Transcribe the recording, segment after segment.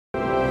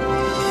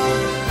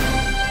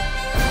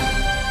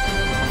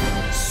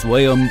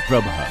Swayam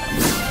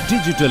Prabha.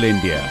 Digital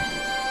India.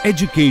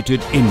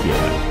 Educated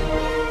India.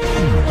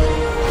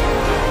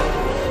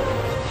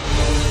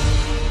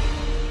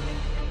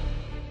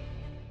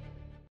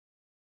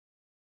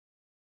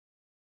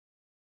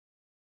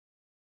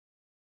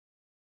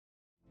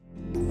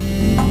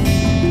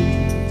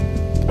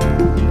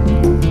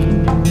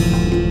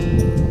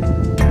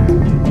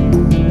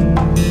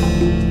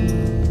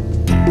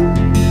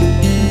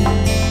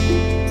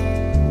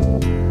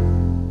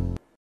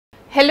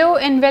 Hello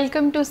and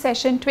welcome to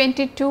session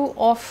 22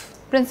 of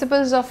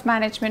Principles of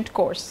Management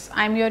course.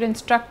 I am your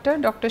instructor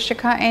Dr.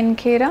 Shikha N.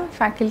 Khera,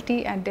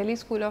 faculty at Delhi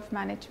School of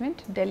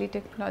Management, Delhi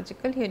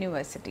Technological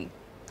University.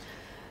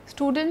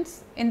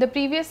 Students, in the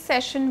previous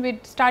session we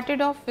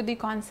started off with the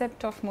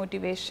concept of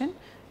motivation,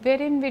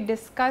 wherein we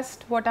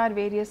discussed what are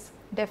various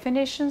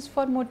definitions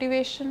for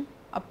motivation,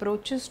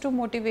 approaches to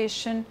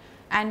motivation,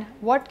 and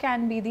what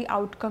can be the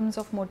outcomes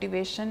of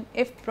motivation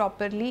if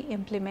properly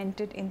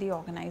implemented in the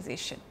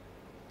organization.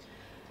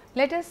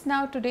 Let us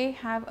now today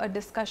have a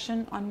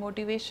discussion on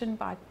motivation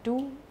part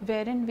 2,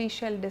 wherein we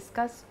shall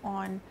discuss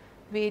on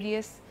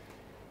various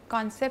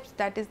concepts,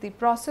 that is the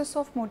process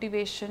of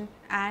motivation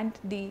and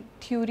the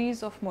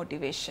theories of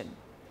motivation.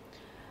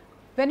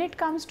 When it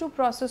comes to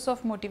process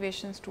of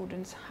motivation,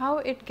 students, how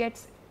it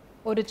gets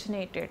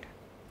originated.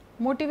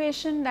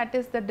 Motivation, that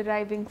is the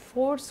driving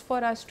force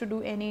for us to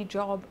do any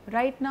job.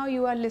 Right now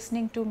you are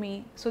listening to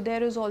me, so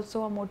there is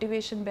also a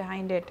motivation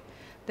behind it.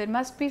 There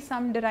must be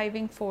some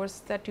driving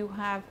force that you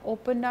have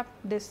opened up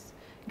this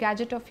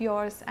gadget of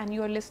yours and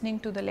you are listening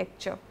to the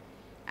lecture,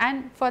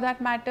 and for that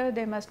matter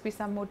there must be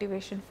some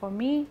motivation for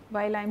me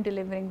while I am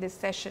delivering this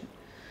session.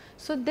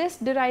 So this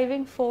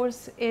driving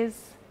force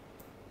is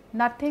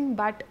nothing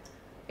but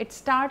it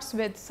starts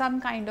with some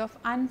kind of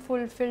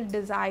unfulfilled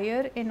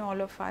desire in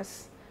all of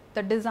us.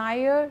 The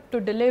desire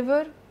to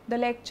deliver the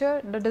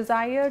lecture, the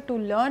desire to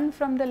learn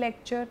from the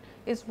lecture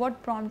is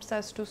what prompts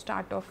us to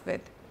start off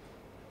with.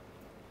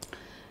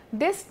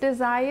 This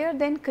desire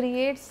then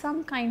creates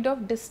some kind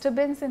of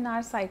disturbance in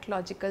our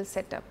psychological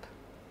setup,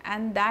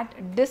 and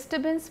that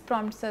disturbance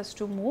prompts us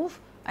to move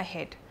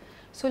ahead.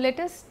 So let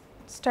us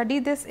study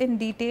this in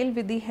detail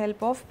with the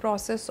help of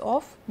process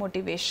of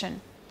motivation.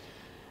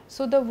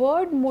 So the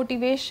word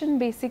motivation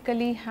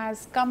basically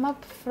has come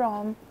up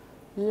from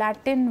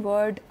Latin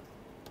word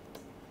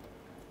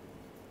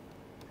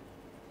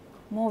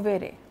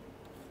movere,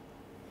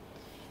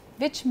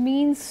 which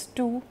means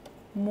to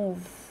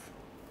move.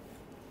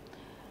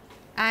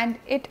 And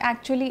it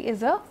actually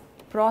is a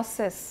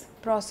process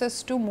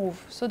to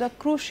move. So the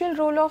crucial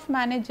role of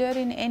manager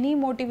in any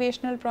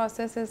motivational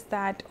process is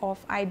that of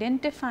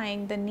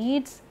identifying the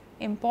needs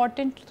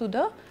important to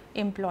the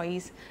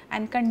employees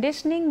and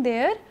conditioning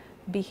their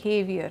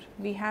behavior.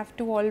 We have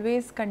to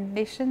always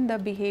condition the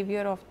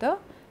behavior of the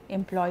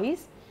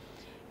employees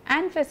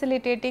and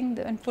facilitating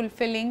and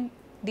fulfilling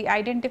the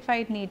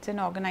identified needs and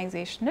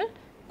organizational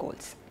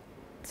goals.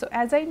 So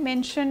as I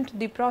mentioned,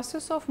 the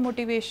process of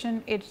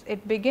motivation,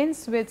 it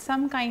begins with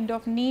some kind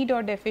of need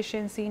or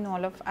deficiency in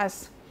all of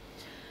us.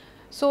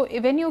 So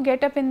when you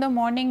get up in the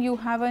morning, you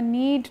have a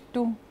need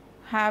to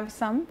have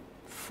some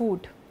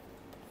food.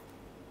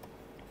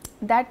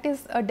 That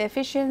is a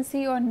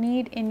deficiency or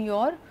need in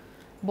your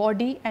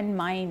body and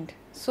mind.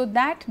 So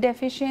that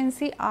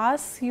deficiency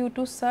asks you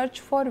to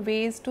search for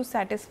ways to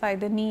satisfy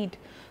the need.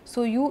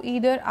 So you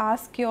either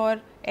ask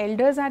your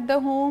elders at the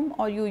home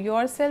or you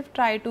yourself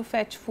try to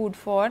fetch food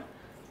for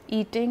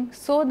eating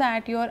so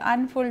that your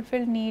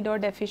unfulfilled need or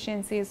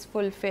deficiency is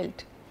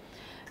fulfilled.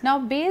 Now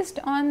based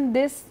on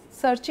this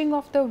searching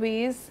of the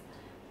ways,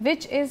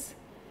 which is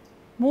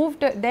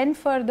moved then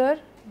further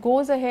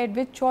goes ahead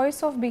with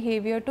choice of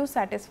behavior to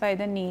satisfy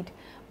the need.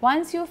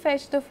 Once you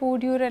fetch the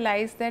food, you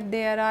realize that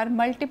there are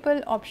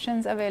multiple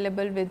options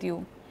available with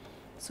you.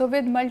 So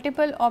with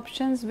multiple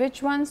options,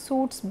 which one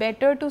suits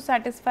better to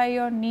satisfy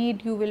your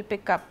need, you will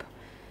pick up.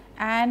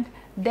 And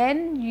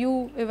then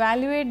you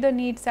evaluate the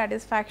need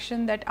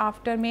satisfaction, that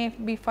after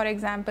maybe for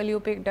example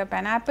you picked up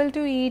an apple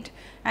to eat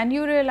and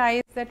you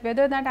realize that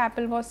whether that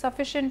apple was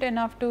sufficient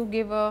enough to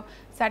give a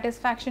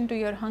satisfaction to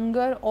your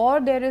hunger, or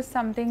there is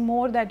something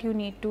more that you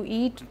need to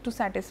eat to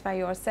satisfy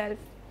yourself.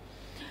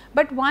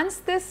 But once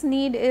this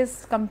need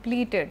is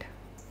completed,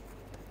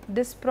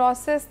 this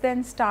process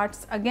then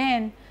starts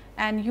again,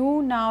 and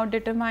you now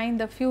determine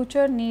the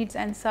future needs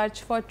and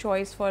search for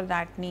choice for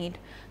that need.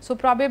 So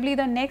probably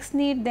the next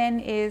need then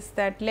is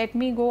that let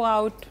me go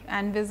out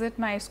and visit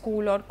my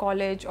school or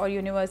college or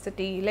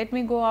university, let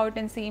me go out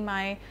and see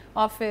my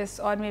office,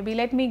 or maybe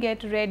let me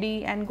get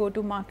ready and go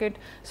to market.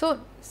 So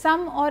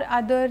some or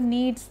other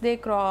needs, they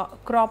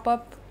crop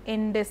up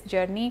in this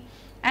journey,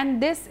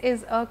 and this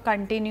is a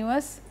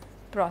continuous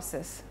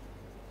process.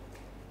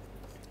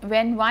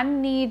 When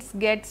one needs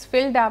gets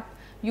filled up,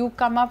 you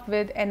come up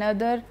with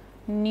another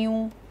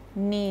new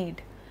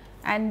need,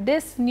 and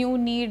this new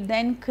need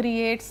then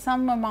creates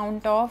some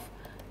amount of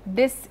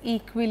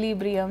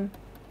disequilibrium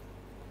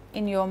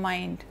in your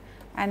mind.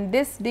 and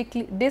this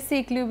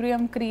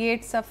disequilibrium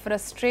creates a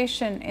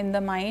frustration in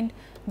the mind.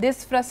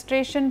 This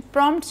frustration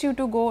prompts you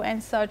to go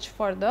and search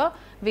for the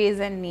ways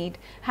and need.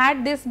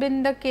 Had this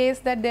been the case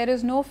that there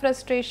is no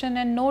frustration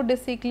and no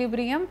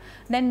disequilibrium,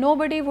 then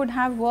nobody would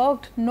have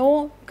worked,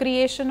 no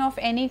creation of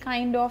any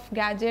kind of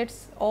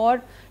gadgets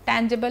or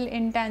tangible,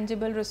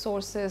 intangible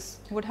resources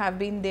would have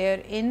been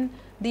there in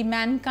the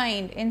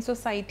mankind, in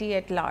society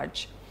at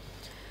large.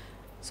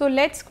 So,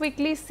 let us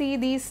quickly see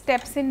these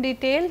steps in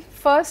detail.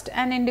 First,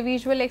 an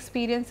individual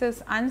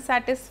experiences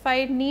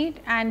unsatisfied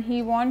need and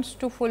he wants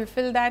to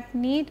fulfill that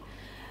need.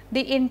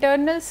 The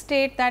internal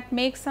state that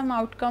makes some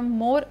outcome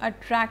more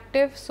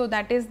attractive, so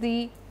that is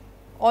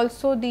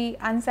also the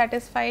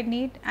unsatisfied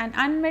need, and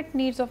unmet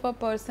needs of a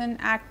person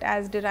act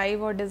as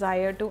drive or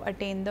desire to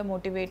attain the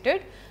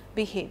motivated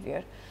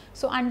behavior.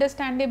 So,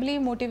 understandably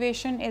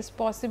motivation is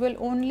possible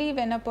only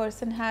when a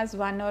person has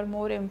one or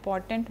more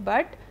important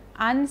but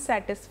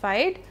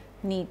unsatisfied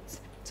needs.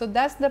 So,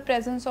 thus the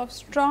presence of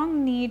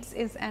strong needs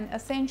is an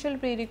essential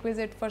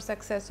prerequisite for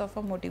success of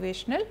a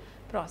motivational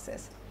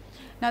process.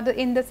 Now,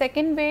 in the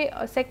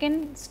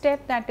second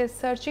step, that is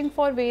searching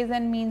for ways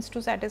and means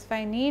to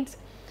satisfy needs,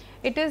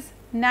 it is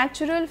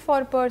natural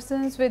for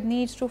persons with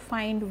needs to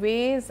find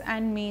ways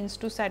and means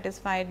to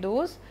satisfy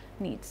those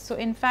needs. So,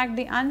 in fact,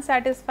 the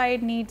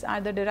unsatisfied needs are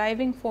the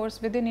driving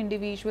force within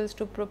individuals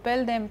to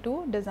propel them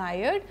to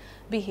desired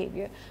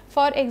behavior.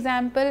 For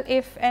example,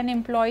 if an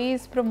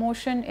employee's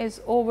promotion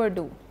is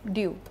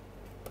overdue,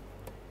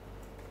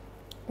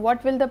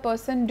 what will the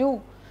person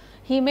do?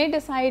 He may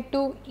decide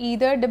to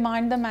either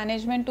demand the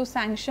management to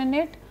sanction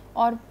it,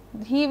 or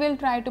he will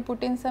try to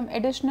put in some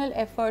additional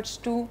efforts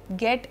to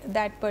get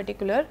that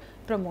particular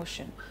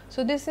promotion.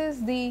 So, this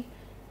is the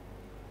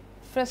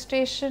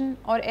frustration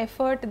or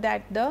effort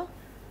that the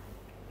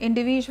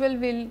individual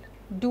will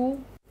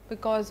do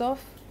because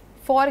of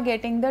for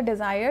getting the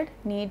desired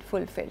need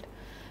fulfilled.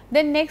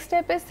 Then next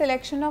step is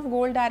selection of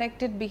goal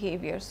directed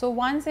behavior. So,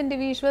 once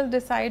individuals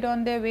decide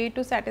on their way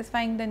to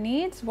satisfying the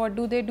needs, what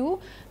do?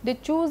 They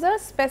choose a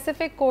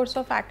specific course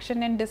of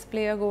action and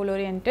display a goal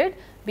oriented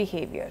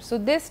behavior. So,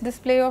 this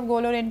display of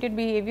goal oriented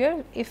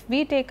behavior, if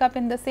we take up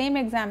in the same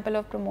example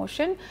of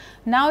promotion,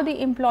 now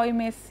the employee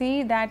may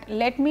see that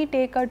let me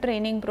take a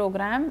training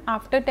program.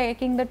 After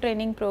taking the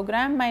training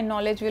program, my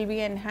knowledge will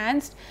be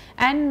enhanced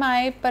and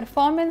my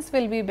performance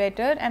will be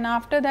better, and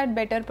after that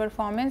better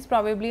performance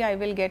probably I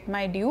will get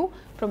my due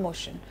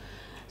promotion.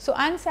 So,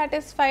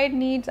 unsatisfied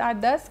needs are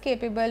thus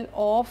capable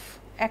of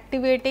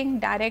activating,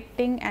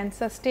 directing and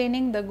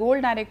sustaining the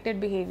goal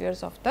directed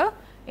behaviors of the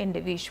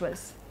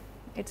individuals.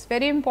 It is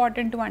very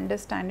important to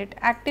understand it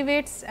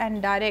activates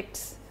and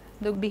directs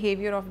the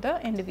behavior of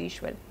the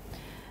individual.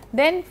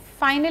 Then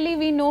finally,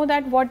 we know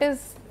that what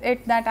is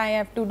it that I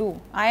have to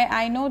do.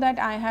 I know that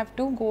I have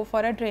to go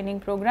for a training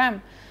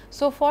program.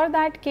 So, for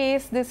that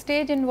case, this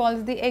stage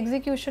involves the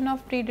execution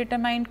of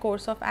predetermined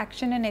course of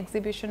action and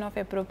exhibition of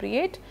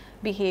appropriate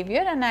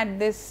behavior, and at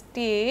this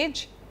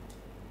stage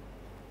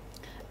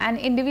an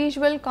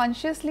individual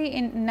consciously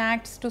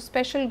enacts to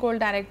special goal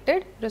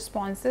directed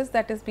responses,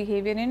 that is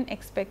behavior in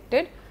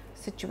expected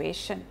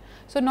situation.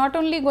 So, not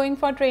only going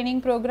for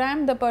training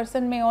program, the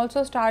person may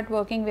also start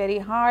working very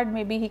hard,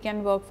 maybe he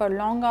can work for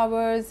long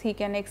hours, he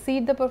can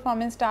exceed the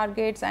performance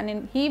targets,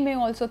 and he may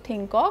also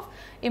think of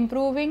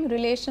improving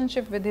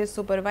relationship with his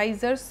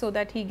supervisors so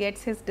that he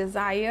gets his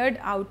desired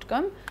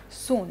outcome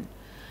soon.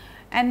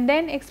 And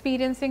then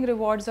experiencing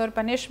rewards or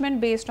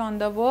punishment based on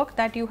the work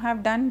that you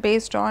have done,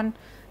 based on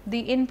the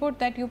input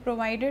that you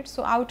provided.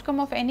 So, outcome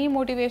of any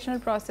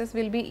motivational process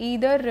will be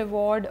either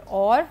reward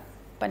or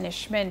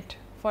punishment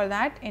for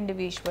that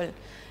individual.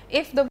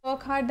 If the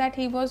work hard that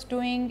he was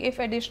doing, if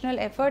additional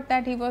effort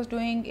that he was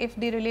doing, if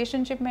the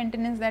relationship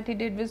maintenance that he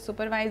did with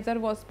supervisor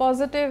was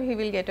positive, he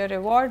will get a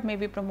reward,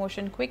 maybe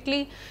promotion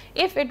quickly.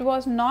 If it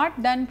was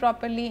not done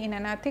properly in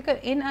an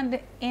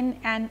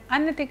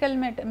unethical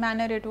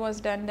manner it was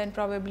done, then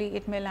probably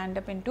it may land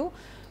up into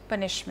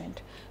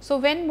punishment. So,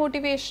 when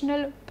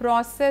motivational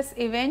process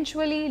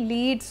eventually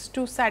leads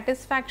to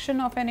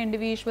satisfaction of an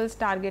individual's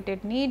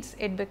targeted needs,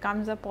 it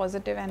becomes a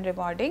positive and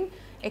rewarding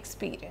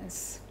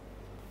experience.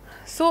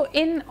 So,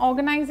 in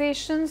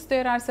organizations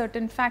there are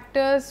certain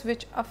factors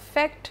which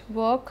affect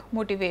work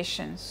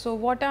motivation. So,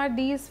 what are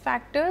these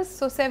factors?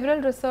 So,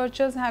 several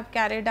researches have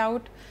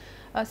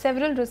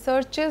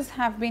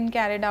been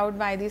carried out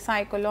by the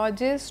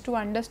psychologists to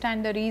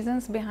understand the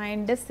reasons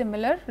behind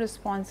dissimilar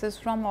responses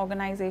from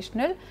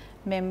organizational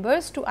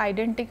members to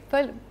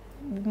identify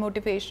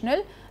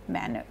motivational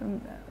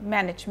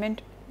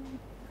management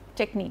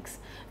techniques.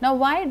 Now,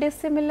 why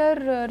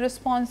dissimilar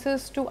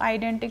responses to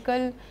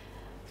identical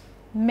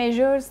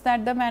measures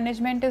that the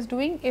management is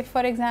doing? If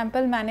for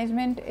example,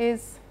 management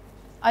is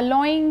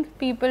allowing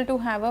people to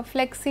have a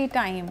flexi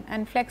time,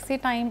 and flexi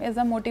time is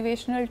a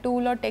motivational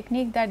tool or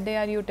technique that they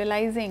are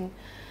utilizing,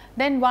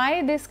 then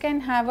why this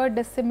can have a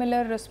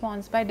dissimilar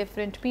response by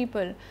different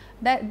people?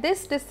 That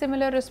this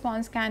dissimilar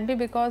response can be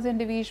because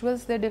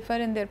individuals, they differ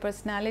in their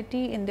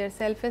personality, in their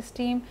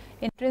self-esteem,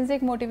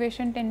 intrinsic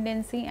motivation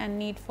tendency and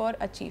need for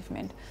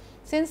achievement.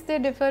 Since they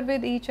differ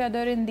with each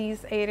other in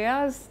these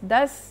areas,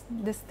 thus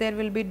there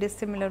will be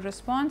dissimilar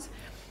response.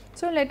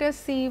 So, let us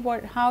see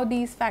how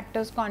these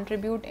factors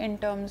contribute in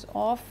terms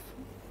of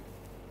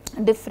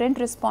different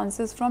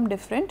responses from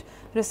different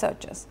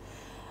researchers.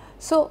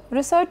 So,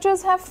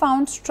 researchers have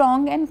found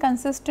strong and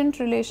consistent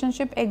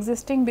relationship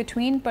existing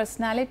between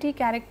personality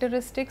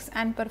characteristics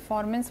and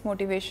performance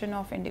motivation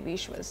of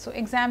individuals. So,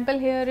 example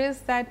here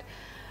is that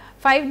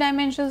 5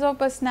 dimensions of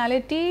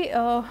personality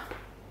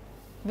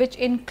which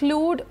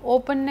include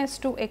openness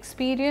to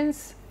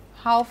experience,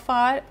 how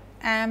far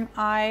am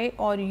I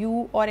or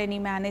you or any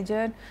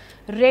manager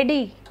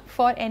ready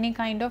for any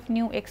kind of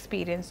new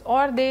experience,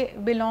 or they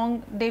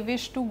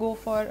wish to go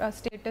for a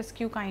status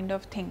quo kind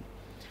of thing.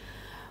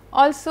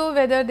 Also,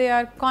 whether they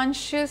are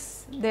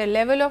conscious, their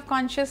level of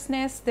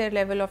consciousness, their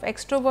level of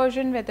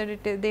extroversion, whether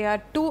they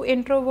are too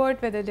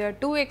introvert, whether they are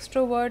too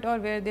extrovert, or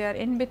where they are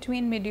in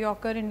between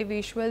mediocre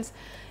individuals,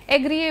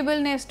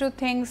 agreeableness to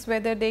things,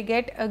 whether they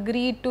get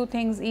agreed to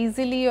things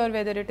easily or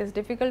whether it is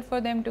difficult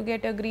for them to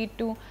get agreed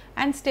to,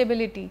 and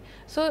stability.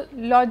 So,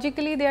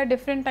 logically there are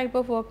different type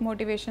of work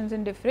motivations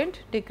in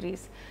different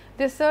degrees.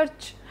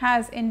 Research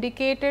has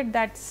indicated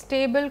that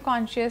stable,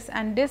 conscious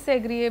and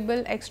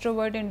disagreeable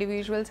extrovert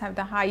individuals have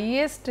the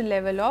highest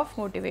level of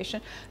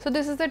motivation. So,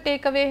 this is the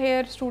takeaway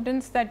here,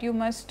 students, that you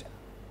must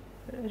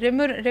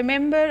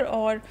remember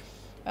or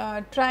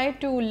try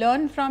to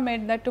learn from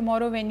it, that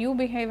tomorrow when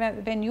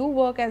you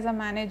work as a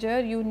manager,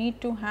 you need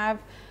to have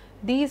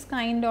these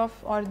kind of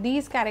or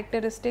these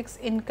characteristics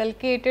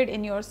inculcated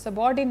in your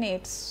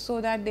subordinates, so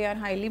that they are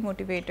highly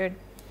motivated.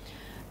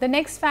 The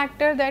next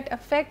factor that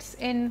affects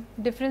in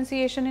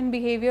differentiation in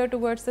behavior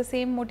towards the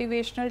same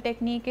motivational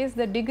technique is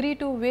the degree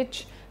to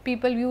which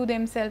people view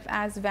themselves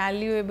as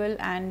valuable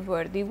and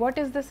worthy. What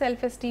is the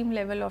self-esteem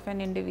level of an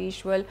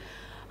individual?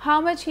 How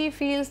much he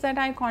feels that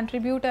I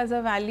contribute as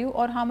a value,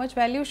 or how much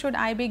value should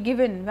I be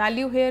given?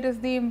 Value here is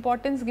the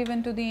importance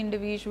given to the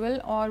individual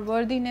or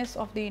worthiness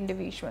of the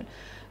individual.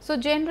 So,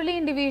 generally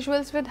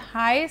individuals with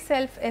high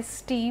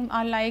self-esteem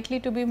are likely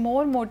to be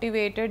more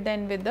motivated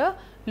than with the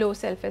low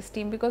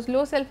self-esteem, because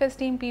low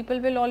self-esteem people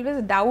will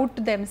always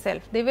doubt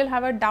themselves. They will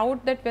have a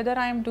doubt that whether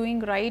I am doing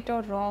right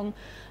or wrong,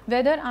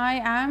 whether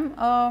I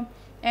am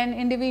an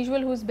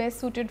individual who is best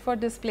suited for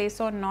this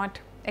place or not,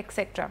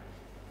 etc.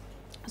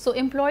 So,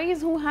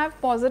 employees who have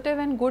positive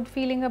and good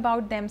feeling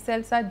about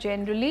themselves are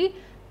generally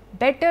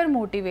better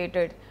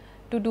motivated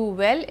to do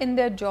well in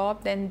their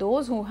job than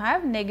those who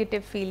have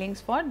negative feelings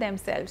for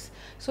themselves.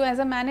 So, as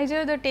a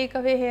manager, the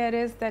takeaway here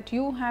is that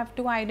you have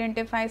to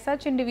identify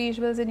such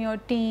individuals in your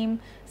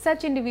team,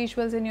 such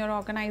individuals in your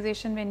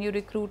organization when you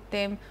recruit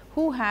them,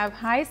 who have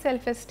high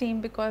self-esteem,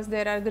 because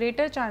there are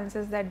greater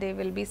chances that they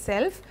will be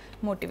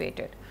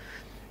self-motivated.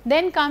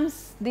 Then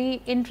comes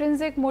the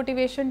intrinsic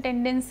motivation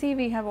tendency.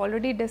 We have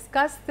already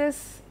discussed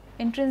this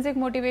intrinsic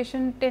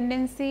motivation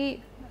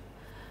tendency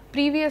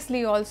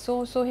previously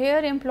also. So, here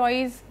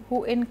employees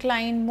who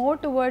incline more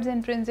towards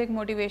intrinsic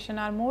motivation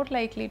are more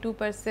likely to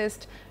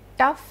persist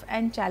tough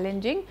and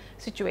challenging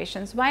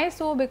situations. Why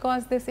so?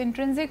 Because this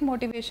intrinsic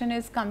motivation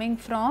is coming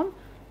from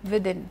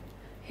within.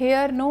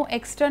 Here no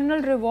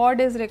external reward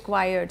is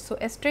required. So,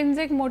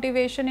 extrinsic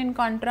motivation, in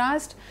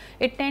contrast,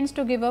 it tends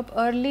to give up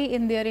early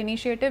in their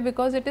initiative,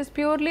 because it is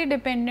purely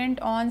dependent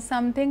on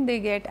something they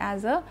get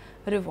as a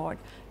reward.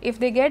 If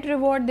they get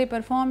reward, they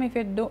perform.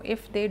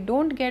 If they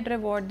don't get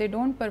reward, they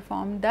don't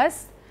perform.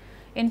 Thus,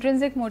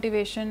 intrinsic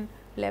motivation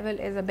level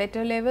is a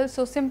better level.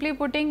 So, simply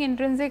putting,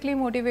 intrinsically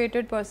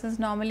motivated persons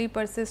normally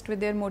persist with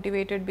their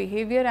motivated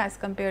behavior as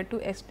compared to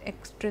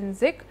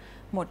extrinsic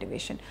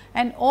motivation.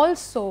 And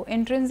also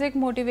intrinsic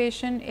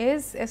motivation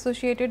is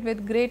associated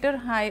with greater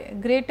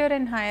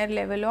and higher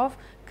level of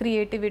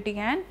creativity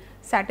and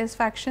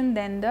satisfaction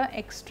than the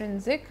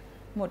extrinsic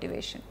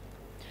motivation.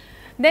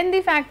 Then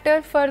the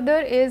factor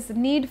further is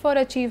need for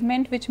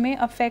achievement, which may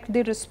affect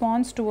the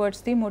response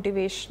towards the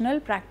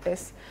motivational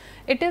practice.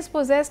 It is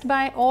possessed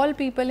by all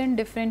people in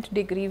different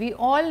degree. We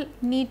all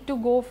need to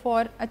go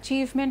for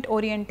achievement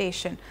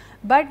orientation,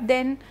 but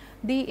then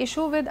the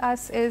issue with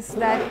us is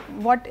that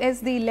what is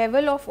the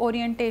level of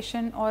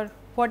orientation, or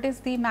what is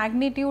the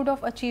magnitude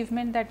of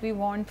achievement that we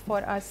want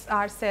for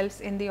ourselves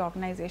in the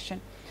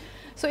organization.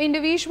 So,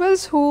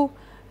 individuals who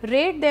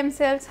rate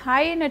themselves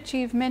high in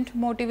achievement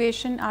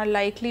motivation are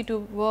likely to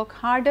work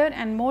harder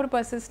and more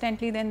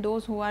persistently than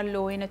those who are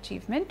low in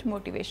achievement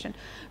motivation.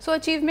 So,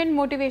 achievement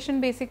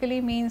motivation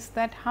basically means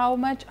that how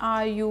much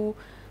are you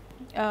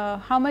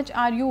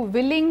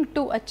willing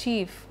to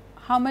achieve,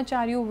 how much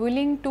are you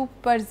willing to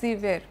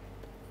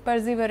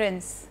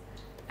perseverance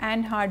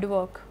and hard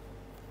work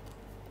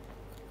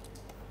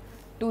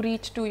to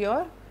reach to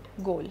your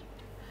goal.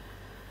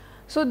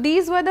 So,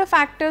 these were the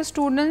factors,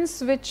 students,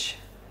 which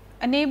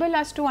enable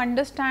us to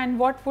understand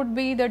what would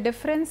be the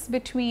difference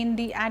between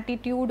the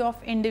attitude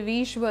of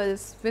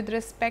individuals with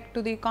respect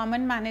to the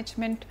common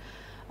management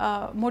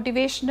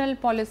motivational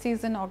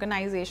policies in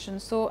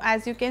organizations. So,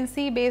 as you can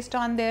see, based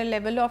on their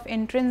level of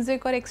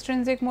intrinsic or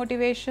extrinsic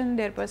motivation,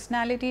 their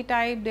personality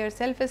type, their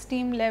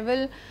self-esteem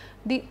level,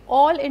 the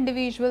all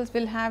individuals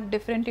will have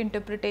different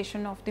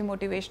interpretation of the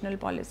motivational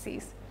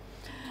policies.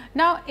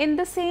 Now, in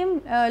the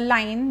same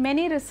line,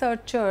 many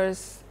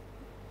researchers,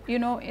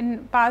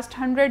 in past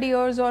 100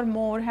 years or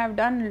more, have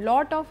done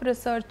lot of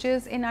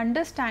researches in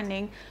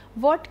understanding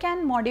what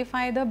can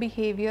modify the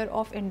behavior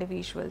of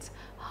individuals,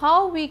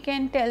 how we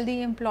can tell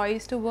the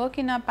employees to work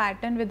in a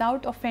pattern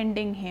without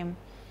offending him.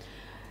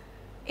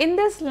 In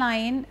this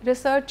line,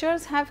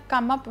 researchers have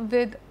come up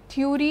with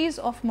theories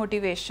of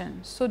motivation.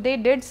 So, they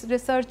did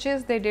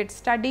researches, they did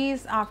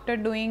studies. After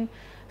doing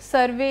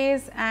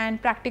surveys and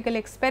practical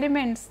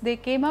experiments, they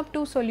came up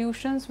to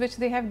solutions which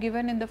they have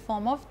given in the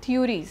form of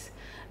theories,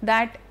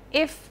 that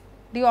if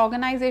the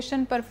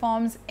organization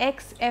performs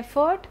X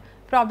effort,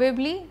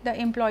 probably the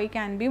employee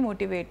can be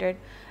motivated.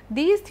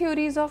 These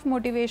theories of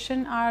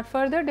motivation are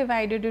further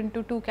divided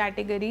into two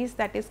categories,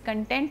 that is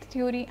content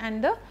theory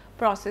and the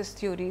process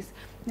theories.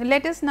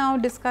 Let us now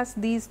discuss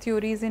these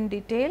theories in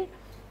detail.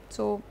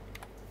 So,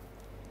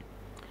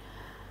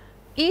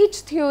 each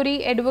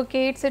theory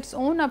advocates its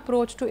own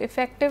approach to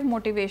effective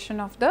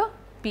motivation of the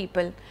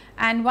people,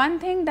 and one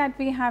thing that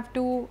we have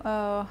to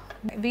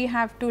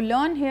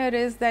learn here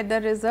is that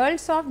the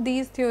results of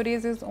these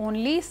theories is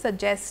only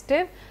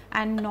suggestive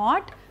and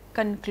not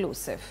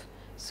conclusive.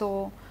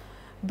 So,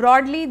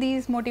 broadly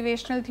these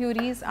motivational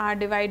theories are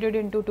divided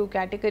into two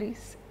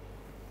categories,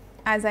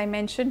 as I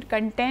mentioned,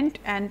 content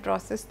and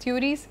process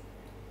theories.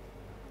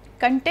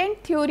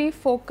 Content theory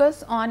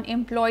focus on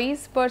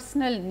employees'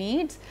 personal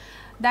needs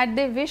that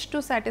they wish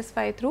to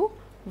satisfy through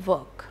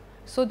work.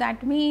 So,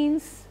 that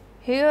means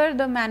here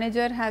the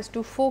manager has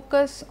to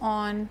focus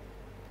on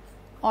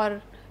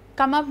or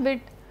come up with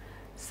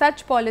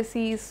such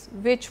policies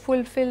which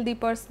fulfill the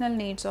personal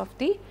needs of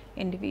the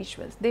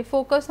individuals. They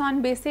focus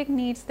on basic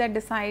needs that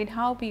decide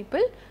how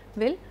people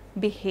will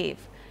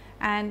behave,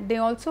 and they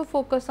also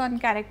focus on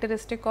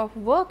characteristic of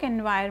work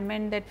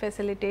environment that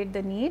facilitate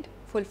the need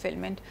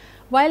fulfillment.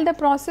 While the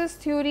process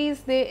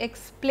theories, they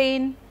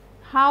explain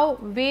how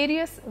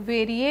various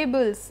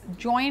variables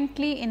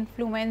jointly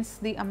influence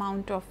the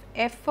amount of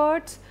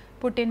efforts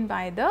put in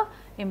by the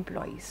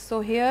employees.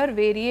 So, here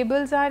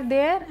variables are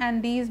there,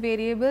 and these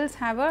variables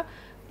have a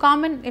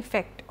common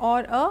effect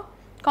or a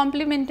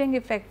complementing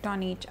effect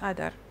on each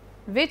other,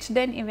 which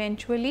then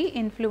eventually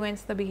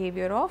influence the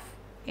behavior of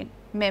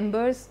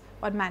members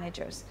or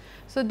managers.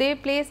 So, they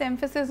place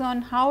emphasis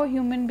on how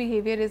human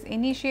behavior is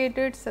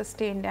initiated,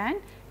 sustained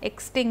and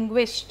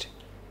extinguished,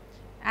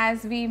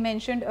 as we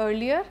mentioned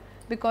earlier,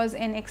 because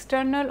in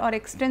external or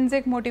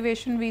extrinsic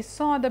motivation we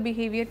saw the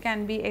behavior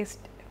can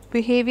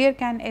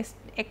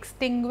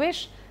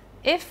extinguish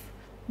if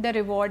the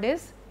reward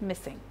is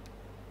missing.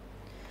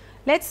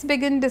 Let us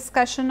begin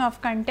discussion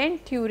of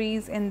content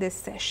theories in this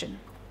session.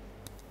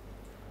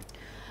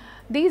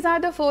 These are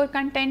the four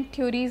content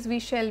theories we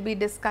shall be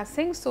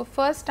discussing. So,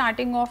 first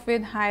starting off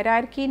with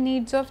hierarchy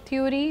needs of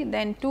theory,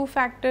 then two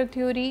factor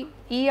theory,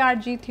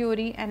 ERG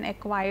theory and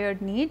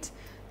acquired needs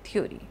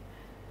theory.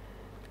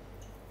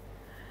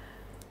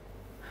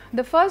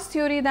 The first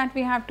theory that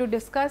we have to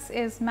discuss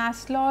is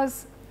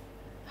Maslow's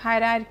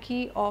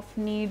hierarchy of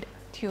need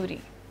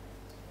theory.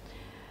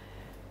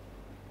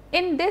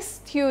 In this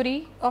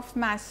theory of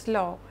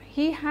Maslow,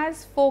 he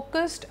has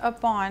focused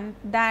upon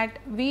that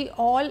we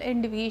all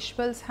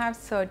individuals have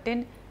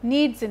certain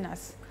needs in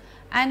us,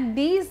 and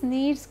these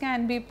needs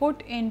can be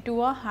put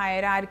into a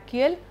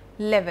hierarchical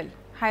level.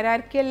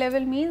 Hierarchical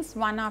level means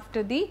one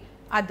after the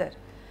other.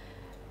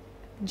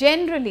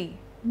 Generally,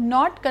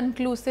 not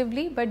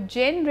conclusively, but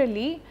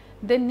generally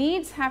the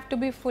needs have to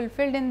be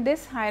fulfilled in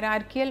this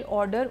hierarchical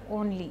order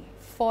only.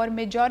 For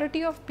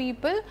majority of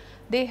people,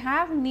 they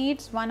have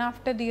needs one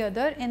after the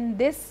other in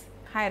this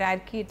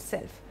hierarchy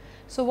itself.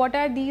 So, what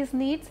are these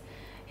needs?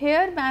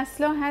 Here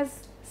Maslow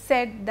has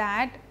said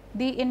that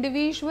the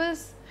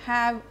individuals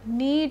have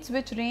needs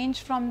which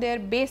range from their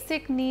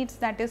basic needs,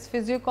 that is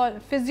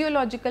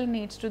physiological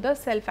needs, to the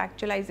self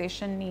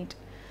actualization need.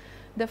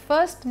 The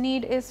first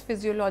need is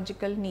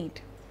physiological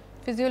need.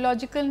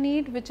 Physiological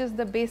need, which is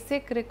the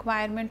basic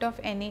requirement of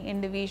any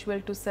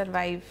individual to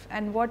survive,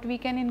 and what we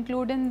can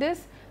include in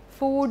this: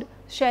 food,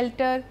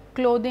 shelter,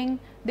 clothing,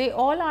 they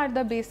all are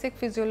the basic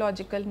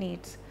physiological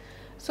needs.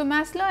 So,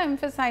 Maslow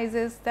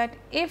emphasizes that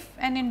if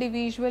an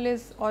individual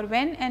is, or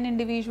when an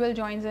individual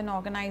joins an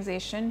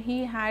organization,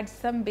 he had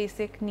some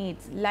basic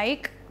needs,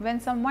 like when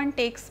someone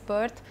takes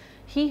birth,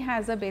 he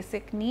has a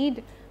basic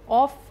need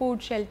of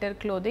food, shelter,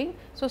 clothing.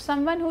 So,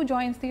 someone who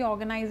joins the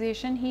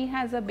organization, he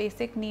has a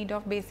basic need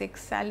of basic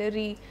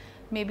salary,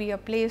 maybe a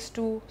place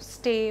to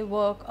stay,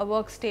 work, a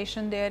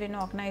workstation there in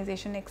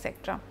organization,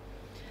 etc.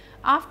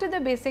 After the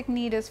basic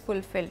need is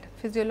fulfilled,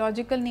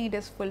 physiological need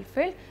is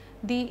fulfilled,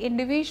 the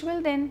individual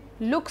then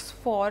looks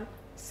for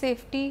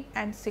safety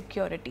and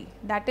security.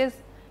 That is,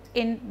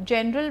 in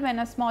general, when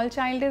a small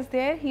child is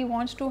there, he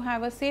wants to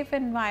have a safe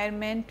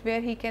environment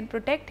where he can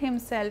protect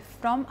himself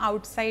from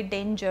outside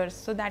dangers.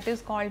 So, that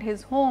is called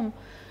his home.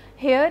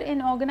 Here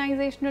in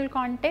organizational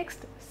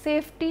context,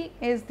 safety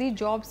is the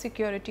job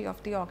security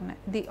of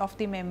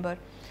the member.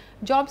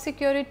 Job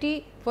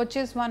security, which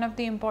is one of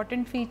the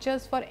important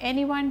features for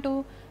anyone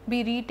to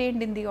be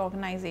retained in the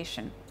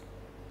organization.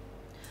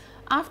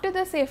 After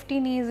the safety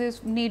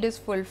need is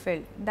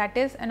fulfilled, that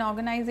is, an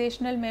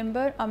organizational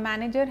member, a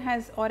manager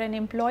has or an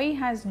employee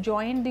has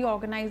joined the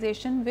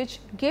organization, which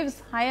gives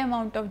high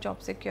amount of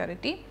job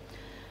security.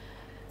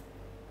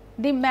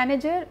 The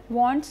manager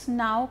wants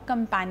now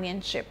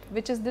companionship,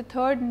 which is the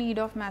third need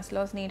of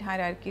Maslow's need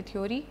hierarchy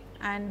theory,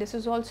 and this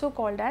is also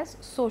called as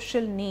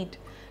social need.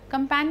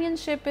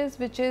 Companionship is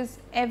which is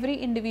every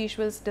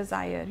individual's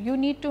desire. You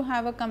need to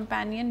have a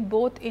companion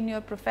both in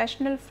your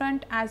professional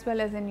front as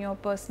well as in your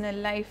personal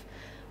life.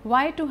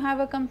 Why to have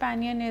a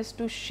companion is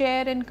to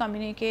share and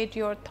communicate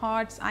your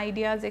thoughts,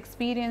 ideas,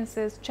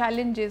 experiences,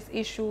 challenges,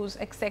 issues,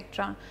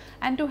 etc.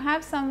 and to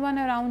have someone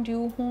around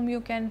you whom you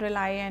can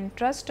rely and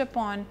trust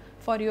upon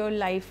for your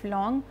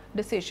lifelong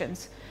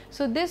decisions.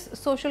 So, this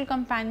social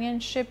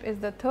companionship is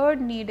the third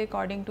need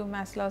according to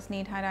Maslow's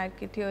need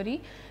hierarchy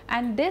theory,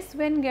 and this,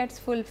 when gets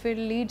fulfilled,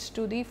 leads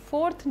to the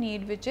fourth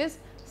need, which is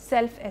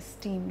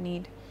self-esteem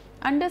need.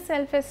 Under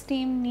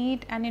self-esteem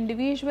need, an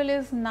individual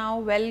is now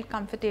well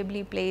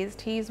comfortably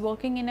placed. He is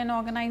working in an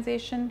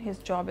organization, his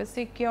job is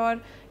secure,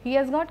 he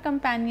has got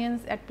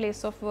companions at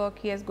place of work,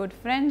 he has good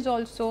friends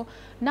also.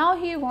 Now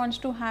he wants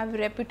to have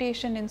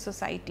reputation in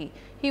society.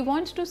 He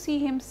wants to see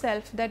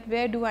himself that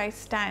where do I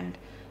stand?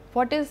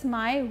 What is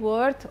my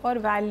worth or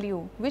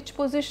value? Which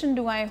position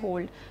do I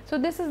hold? So,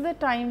 this is the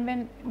time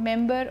when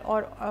member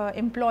or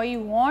employee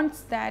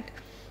wants that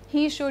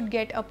he should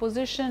get a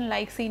position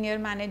like senior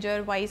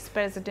manager, vice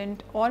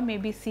president, or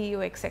maybe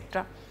CEO,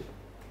 etc.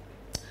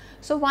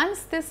 So,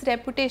 once this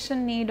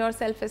reputation need or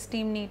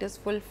self-esteem need is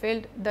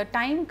fulfilled, the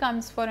time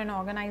comes for an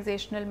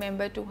organizational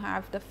member to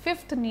have the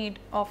fifth need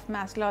of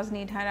Maslow's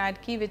need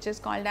hierarchy, which is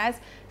called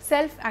as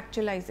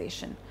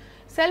self-actualization.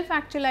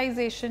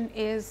 Self-actualization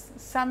is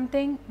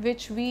something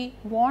which we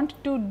want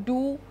to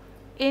do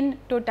in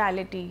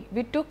totality.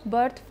 We took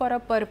birth for a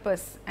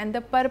purpose, and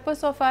the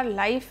purpose of our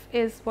life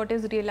is what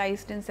is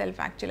realized in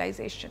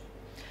self-actualization.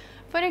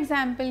 For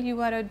example,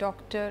 you are a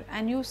doctor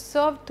and you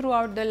served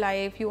throughout the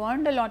life, you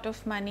earned a lot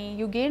of money,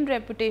 you gained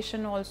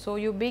reputation also,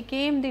 you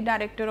became the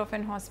director of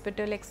an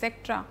hospital,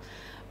 etc.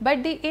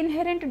 But the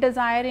inherent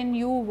desire in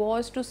you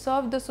was to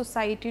serve the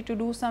society, to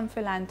do some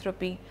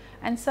philanthropy,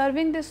 and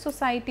serving this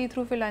society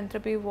through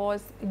philanthropy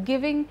was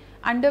giving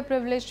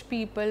underprivileged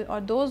people or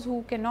those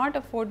who cannot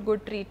afford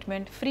good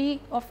treatment,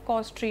 free of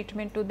cost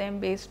treatment to them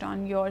based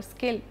on your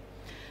skill.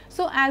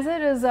 So, as a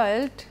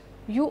result,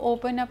 you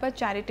open up a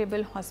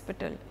charitable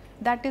hospital.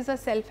 That is a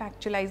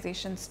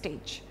self-actualization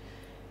stage.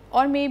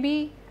 Or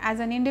maybe as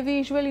an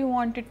individual you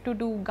wanted to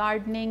do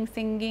gardening,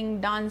 singing,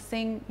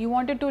 dancing, you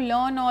wanted to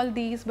learn all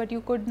these, but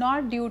you could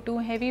not due to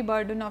heavy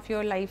burden of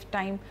your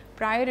lifetime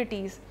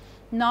priorities.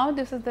 Now,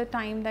 this is the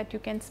time that you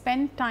can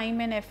spend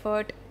time and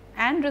effort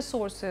and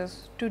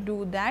resources to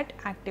do that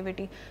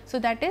activity. So,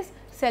 that is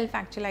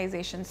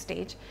self-actualization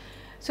stage.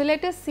 So,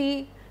 let us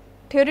see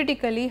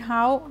theoretically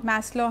how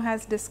Maslow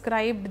has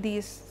described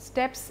these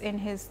steps in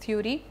his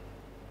theory.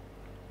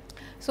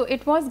 So,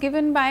 it was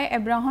given by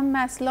Abraham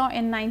Maslow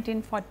in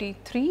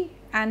 1943,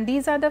 and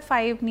these are the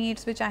 5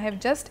 needs which I have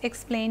just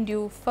explained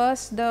you.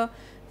 First, the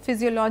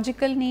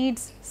physiological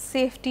needs,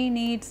 safety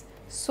needs,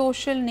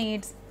 social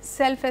needs,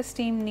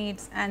 self-esteem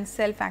needs, and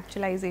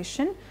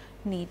self-actualization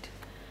need.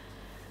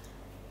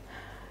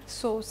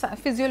 So,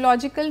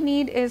 physiological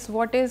need is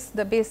what is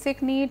the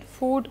basic need: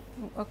 food,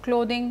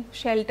 clothing,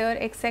 shelter,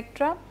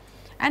 etc.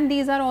 and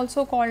these are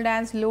also called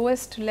as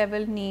lowest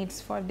level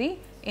needs for the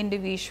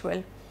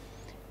individual.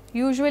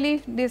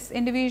 Usually, this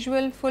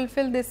individual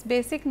fulfill this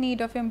basic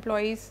need of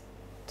employees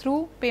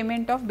through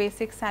payment of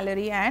basic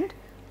salary and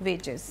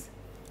wages.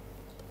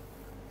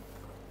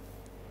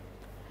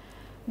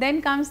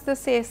 Then comes the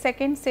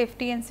second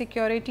safety and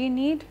security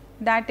need,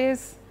 that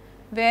is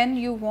when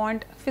you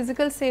want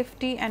physical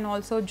safety and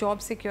also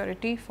job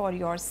security for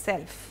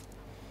yourself.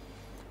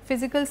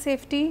 Physical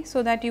safety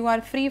so that you are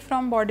free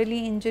from bodily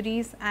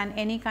injuries and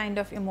any kind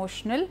of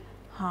emotional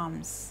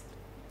harms.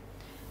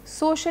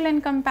 Social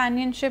and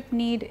companionship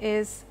need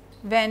is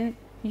when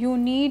you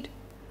need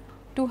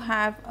to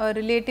have a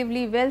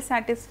relatively well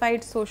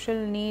satisfied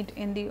social need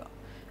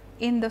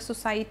in the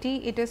society.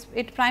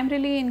 It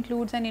primarily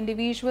includes an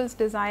individual's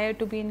desire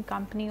to be in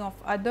company of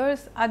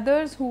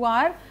others who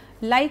are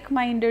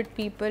like-minded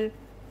people,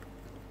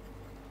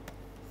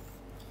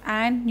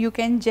 and you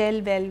can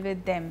gel well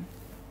with them.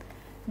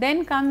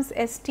 Then comes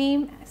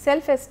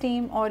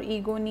self-esteem or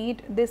ego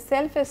need. This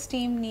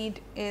self-esteem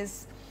need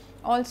is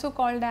also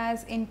called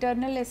as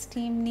internal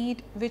esteem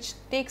need, which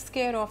takes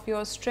care of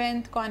your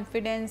strength,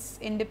 confidence,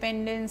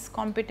 independence,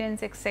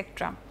 competence,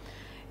 etc.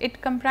 It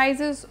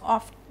comprises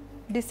of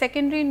the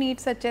secondary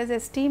needs such as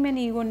esteem and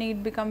ego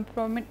need become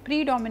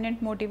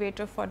predominant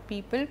motivator for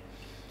people.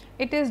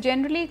 It is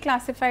generally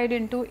classified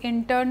into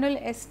internal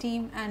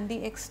esteem and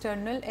the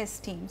external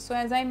esteem. So,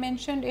 as I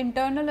mentioned,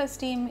 internal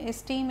esteem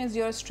is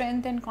your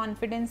strength and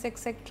confidence,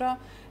 etc.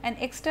 and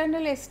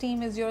external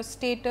esteem is your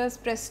status,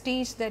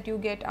 prestige that you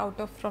get out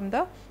of from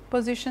the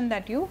position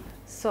that you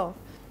serve.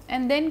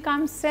 And then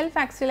comes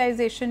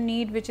self-actualization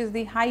need, which is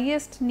the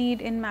highest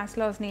need in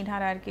Maslow's need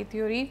hierarchy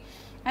theory,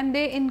 and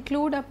they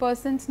include a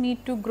person's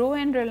need to grow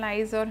and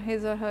realize or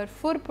his or her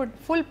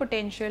full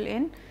potential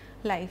in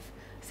life.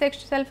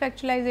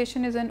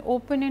 Self-actualization is an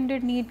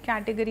open-ended need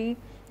category,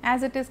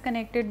 as it is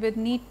connected with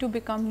need to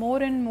become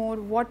more and more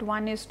what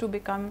one is to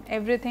become,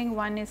 everything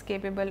one is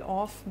capable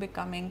of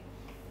becoming.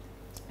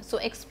 So,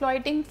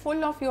 exploiting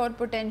full of your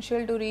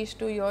potential to reach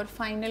to your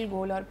final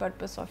goal or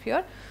purpose of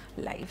your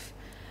life.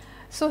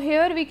 So,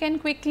 here we can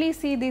quickly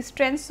see the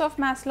strengths of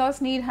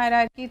Maslow's need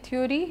hierarchy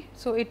theory.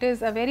 So, it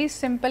is a very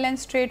simple and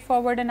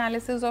straightforward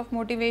analysis of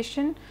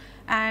motivation,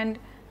 and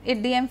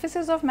the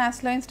emphasis of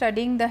Maslow in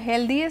studying the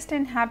healthiest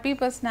and happy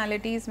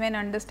personalities when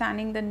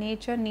understanding the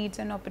nature, needs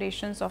and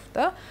operations of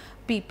the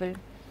people.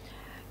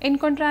 In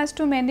contrast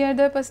to many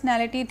other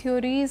personality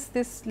theories,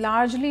 this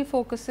largely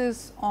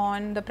focuses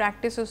on the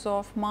practices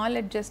of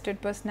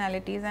maladjusted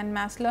personalities, and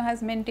Maslow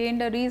has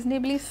maintained a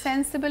reasonably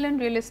sensible and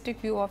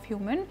realistic view of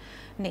human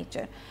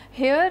nature.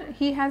 Here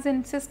he has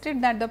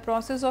insisted that the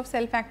process of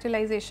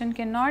self-actualization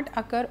cannot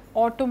occur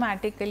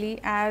automatically,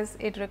 as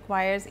it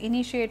requires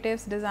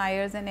initiatives,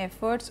 desires and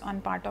efforts on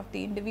part of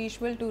the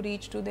individual to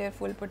reach to their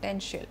full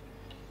potential.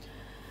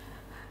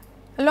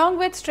 Along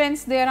with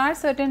strengths, there are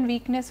certain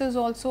weaknesses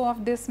also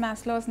of this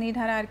Maslow's need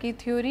hierarchy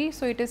theory.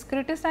 So, it is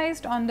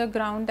criticized on the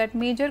ground that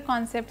major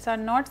concepts are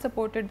not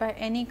supported by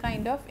any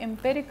kind of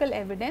empirical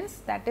evidence,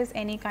 that is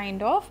any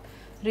kind of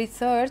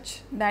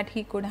research that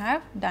he could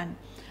have done.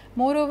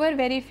 Moreover,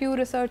 very few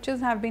researches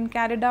have been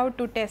carried out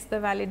to test the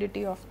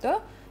validity of the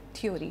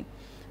theory.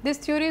 This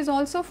theory is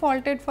also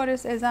faulted for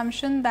its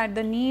assumption that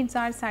the needs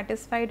are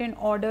satisfied in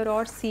order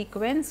or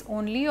sequence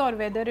only, or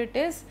whether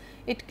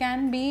it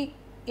can be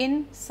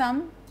in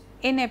some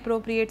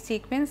inappropriate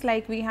sequence,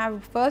 like we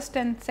have first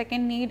and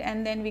second need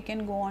and then we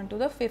can go on to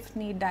the fifth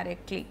need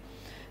directly.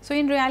 So,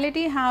 in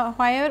reality,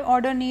 higher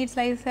order needs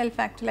like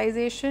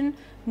self-actualization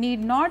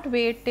need not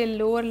wait till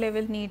lower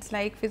level needs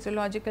like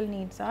physiological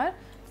needs are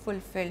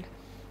fulfilled.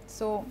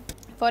 So,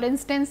 for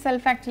instance,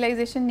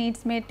 self-actualization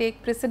needs may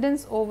take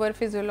precedence over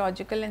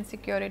physiological and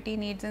security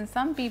needs in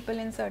some people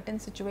in certain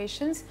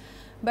situations,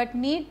 but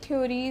need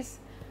theories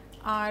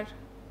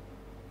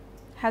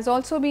has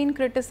also been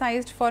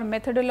criticized for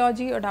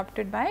methodology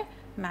adopted by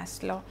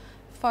Maslow.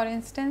 For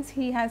instance,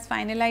 he has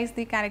finalized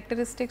the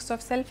characteristics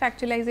of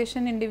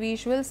self-actualization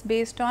individuals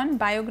based on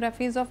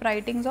biographies of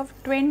writings of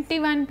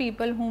 21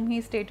 people whom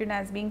he stated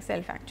as being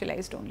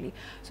self-actualized only.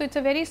 So, it is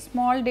a very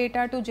small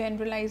data to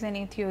generalize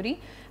any theory,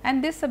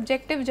 and this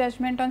subjective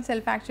judgment on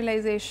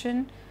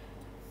self-actualization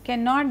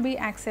cannot be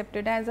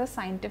accepted as a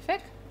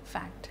scientific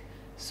fact.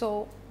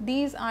 So,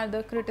 these are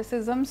the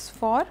criticisms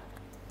for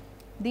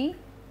the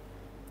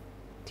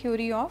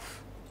theory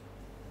of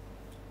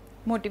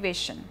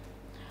motivation.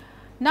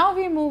 Now,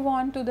 we move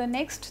on to the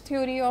next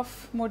theory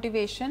of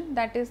motivation,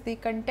 that is the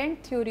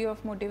content theory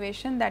of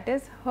motivation, that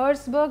is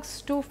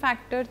Herzberg's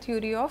two-factor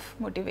theory of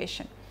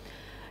motivation.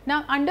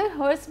 Now, under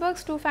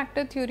Herzberg's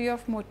two-factor theory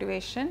of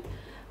motivation,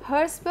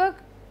 Herzberg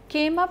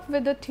came up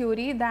with a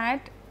theory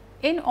that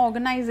in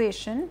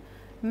organization,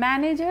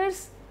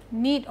 managers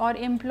need or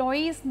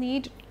employees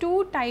need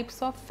two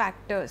types of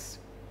factors.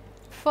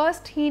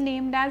 First, he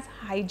named as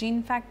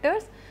hygiene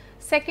factors,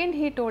 second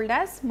he told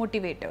as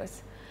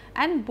motivators,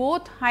 and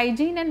both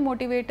hygiene and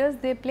motivators,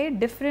 they play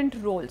different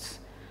roles.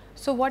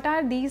 So, what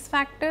are these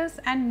factors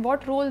and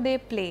what role they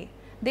play?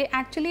 They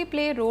actually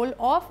play role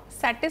of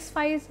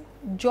satisfies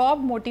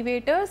job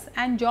motivators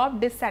and job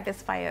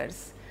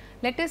dissatisfiers.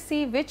 Let us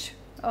see which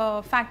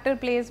factor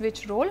plays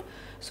which role.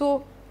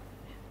 So,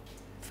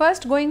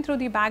 first going through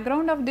the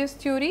background of this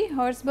theory,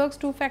 Herzberg's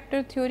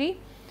two-factor theory.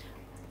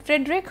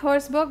 Friedrich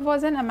Herzberg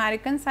was an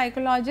American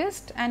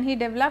psychologist and he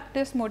developed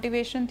this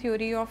motivation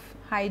theory of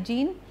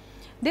hygiene.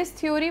 This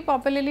theory,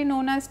 popularly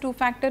known as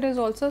two-factor, is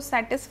also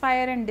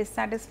satisfier and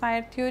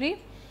dissatisfier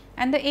theory,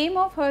 and the aim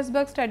of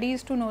Herzberg's study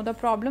is to know the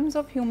problems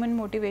of human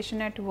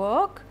motivation at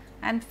work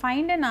and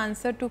find an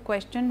answer to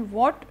question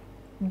what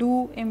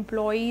do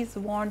employees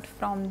want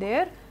from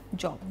their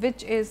job,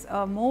 which is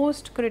a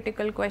most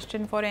critical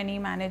question for any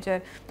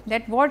manager,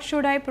 that what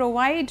should I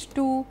provide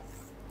to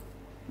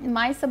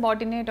my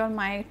subordinate or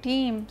my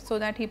team so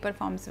that he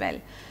performs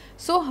well.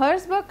 So,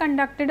 Herzberg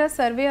conducted a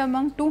survey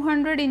among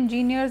 200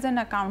 engineers and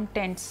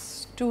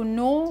accountants to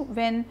know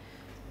when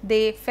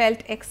they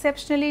felt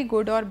exceptionally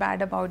good or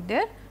bad about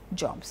their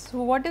jobs.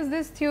 So, what is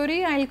this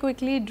theory? I will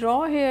quickly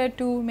draw here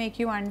to make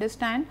you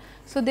understand.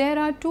 So, there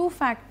are two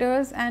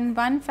factors and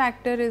one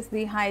factor is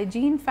the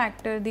hygiene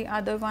factor, the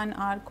other one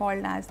are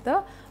called as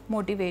the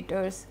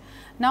motivators.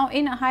 Now,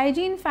 in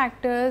hygiene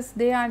factors,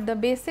 they are the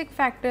basic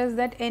factors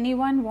that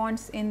anyone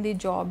wants in the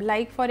job,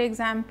 like for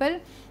example,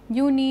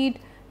 you need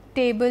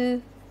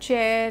table,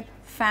 chair,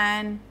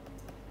 fan,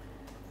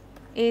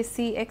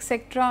 AC,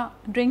 etc.,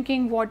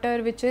 drinking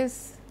water which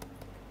is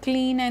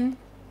clean and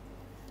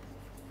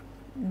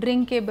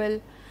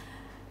drinkable.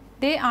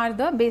 They are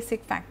the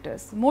basic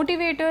factors.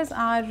 Motivators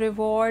are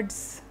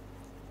rewards,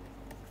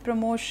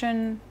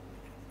 promotion,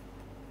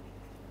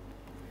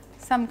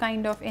 some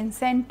kind of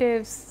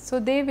incentives. So,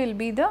 they will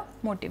be the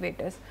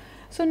motivators.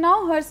 So,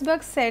 now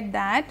Herzberg said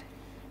that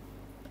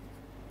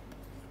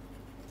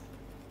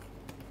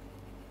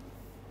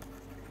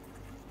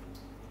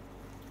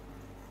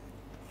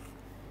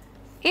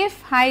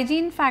if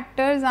hygiene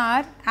factors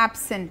are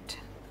absent,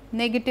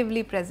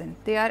 negatively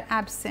present, they are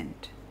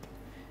absent,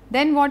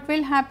 then what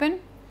will happen?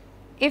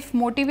 If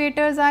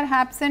motivators are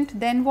absent,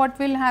 then what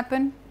will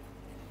happen?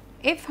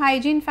 If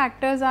hygiene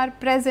factors are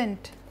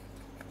present,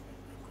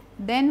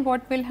 then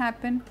what will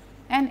happen?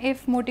 And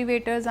if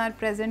motivators are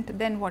present,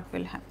 then what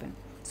will happen?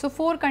 So,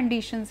 4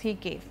 conditions he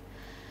gave.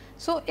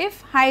 So,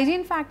 if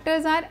hygiene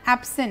factors are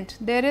absent,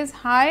 there is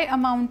high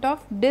amount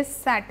of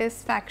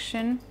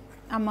dissatisfaction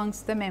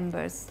amongst the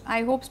members.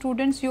 I hope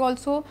students, you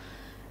also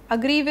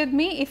agree with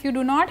me. If you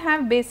do not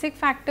have basic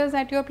factors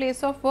at your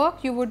place of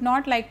work, you would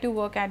not like to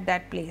work at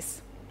that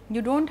place.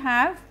 You do not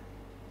have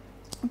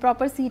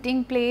proper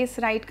seating place,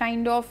 right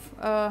kind of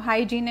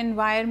hygiene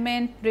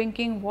environment,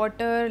 drinking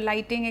water,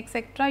 lighting,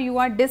 etc., you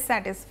are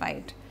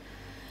dissatisfied.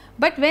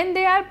 But when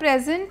they are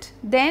present,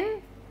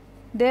 then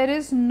there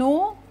is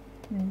no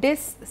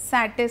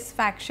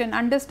dissatisfaction.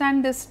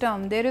 Understand this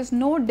term, there is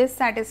no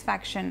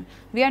dissatisfaction.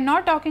 We are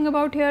not talking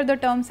about here the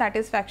term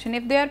satisfaction.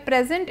 If they are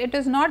present, it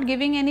is not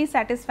giving any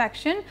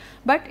satisfaction,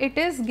 but it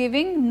is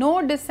giving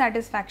no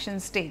dissatisfaction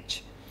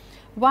stage.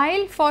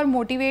 While for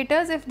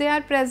motivators, if they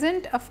are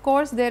present, of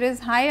course, there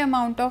is high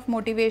amount of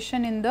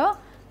motivation in the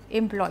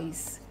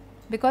employees,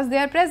 because they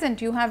are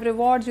present, you have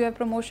rewards, you have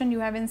promotion,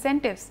 you have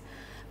incentives.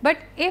 But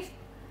if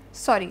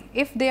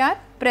they are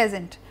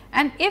present,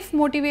 and if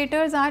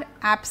motivators are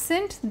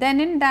absent, then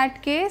in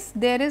that case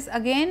there is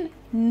again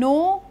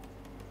no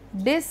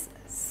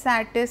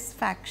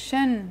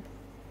dissatisfaction.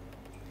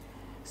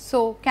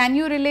 So, can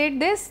you relate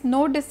this?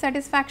 No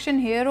dissatisfaction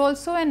here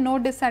also and no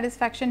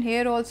dissatisfaction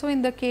here also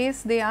in the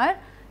case they are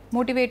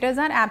motivators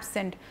are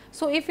absent.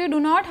 So, if you do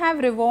not have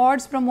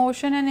rewards,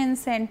 promotion and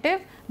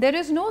incentive, there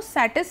is no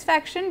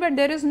satisfaction, but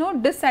there is no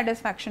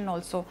dissatisfaction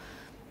also.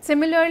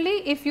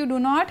 Similarly, if you do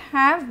not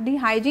have the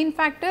hygiene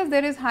factors,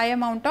 there is high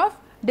amount of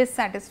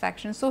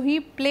dissatisfaction. So, he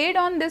played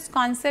on this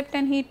concept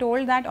and he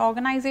told that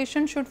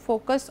organization should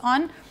focus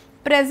on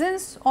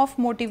presence of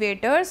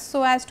motivators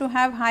so as to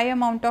have high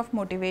amount of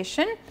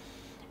motivation,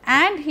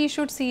 and he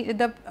should see,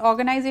 the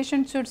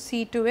organization should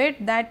see to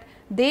it that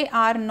they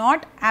are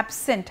not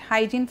absent,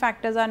 hygiene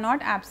factors are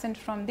not absent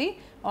from the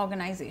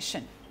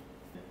organization.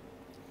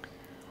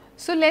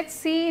 So, let us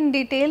see in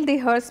detail the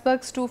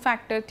Herzberg's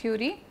 2-factor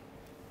theory.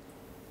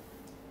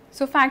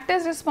 So,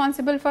 factors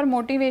responsible for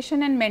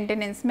motivation and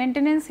maintenance.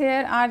 Maintenance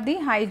here are the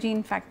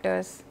hygiene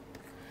factors.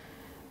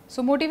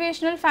 So,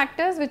 motivational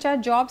factors which are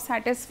job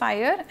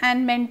satisfier,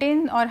 and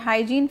maintain or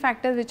hygiene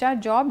factors which are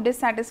job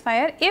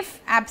dissatisfier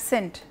if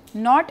absent,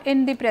 not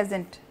in the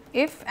present.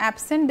 If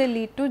absent, they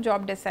lead to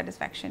job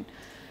dissatisfaction.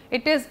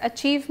 It is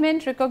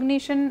achievement,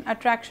 recognition,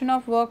 attraction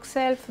of work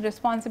self,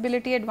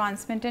 responsibility,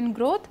 advancement and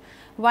growth,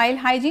 while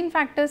hygiene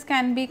factors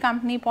can be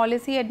company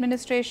policy,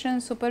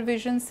 administration,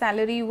 supervision,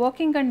 salary,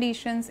 working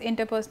conditions,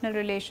 interpersonal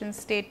relations,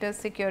 status,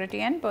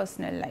 security and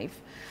personal life.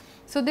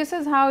 So, this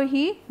is how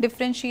he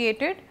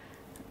differentiated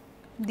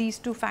these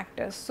 2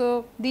 factors.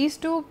 So, these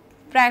 2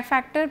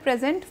 factors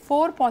present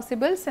 4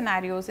 possible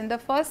scenarios. In the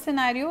first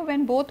scenario,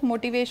 when both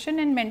motivation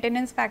and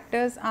maintenance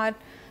factors are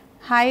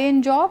high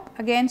in job,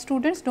 again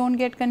students do not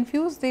get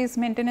confused, these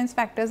maintenance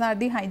factors are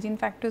the hygiene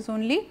factors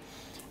only,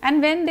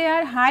 and when they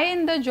are high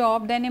in the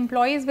job, then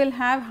employees will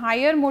have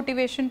higher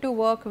motivation to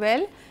work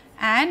well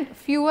and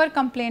fewer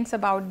complaints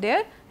about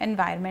their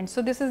environment.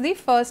 So, this is the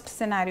first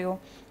scenario.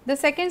 The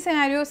second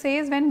scenario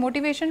says when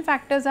motivation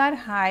factors are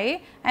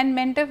high and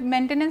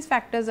maintenance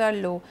factors are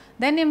low,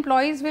 then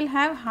employees will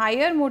have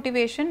higher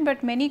motivation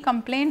but many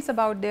complaints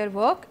about their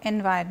work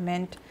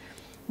environment.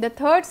 The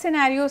third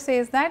scenario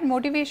says that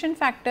motivation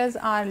factors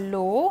are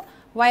low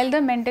while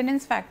the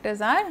maintenance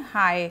factors are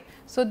high.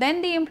 So,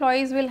 then the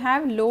employees will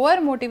have lower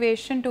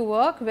motivation to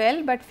work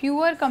well but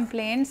fewer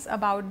complaints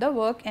about the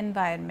work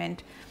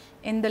environment.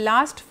 In the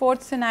last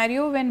fourth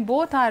scenario, when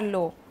both are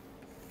low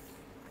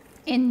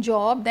in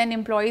job, then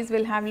employees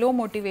will have low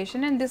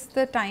motivation, and this is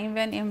the time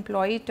when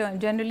employee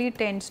generally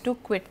tends to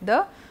quit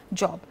the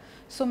job.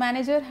 So,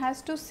 manager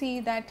has to see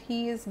that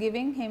he is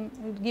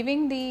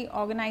giving the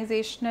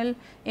organizational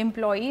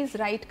employees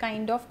right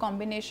kind of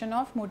combination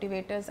of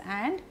motivators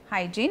and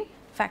hygiene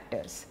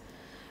factors.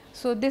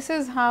 So, this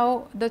is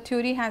how the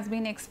theory has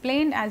been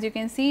explained. As you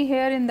can see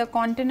here in the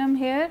continuum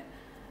here,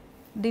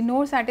 the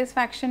no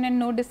satisfaction and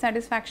no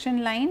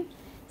dissatisfaction line,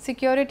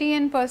 security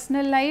and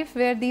personal life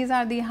where these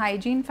are the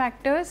hygiene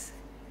factors.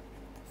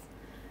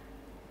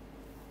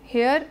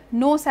 Here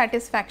no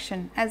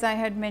satisfaction as I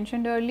had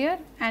mentioned earlier,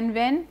 and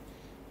when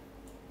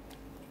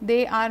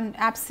they are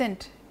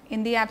absent,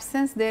 in the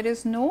absence there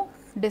is no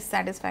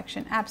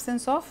dissatisfaction,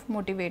 absence of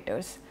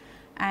motivators,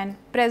 and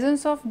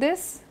presence of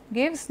this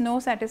gives no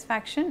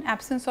satisfaction,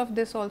 absence of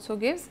this also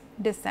gives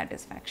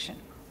dissatisfaction.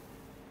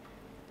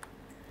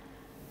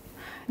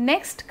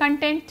 Next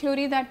content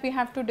theory that we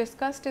have to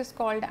discuss is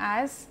called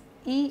as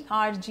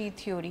ERG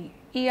theory.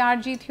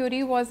 ERG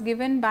theory was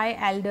given by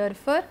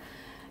Alderfer,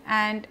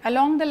 and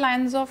along the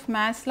lines of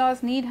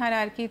Maslow's need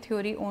hierarchy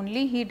theory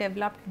only he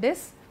developed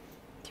this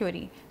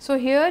theory. So,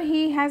 here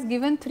he has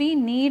given 3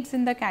 needs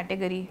in the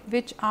category,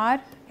 which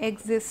are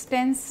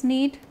existence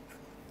need,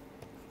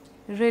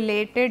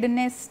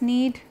 relatedness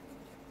need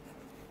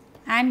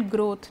and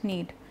growth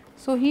need.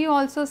 So, he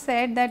also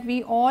said that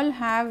we all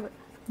have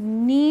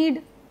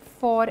need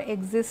for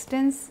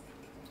existence,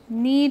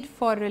 need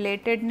for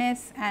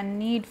relatedness and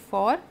need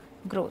for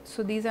growth.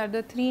 So, these are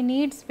the 3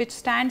 needs which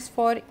stands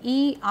for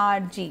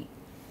ERG.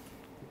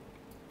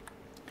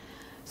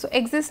 So,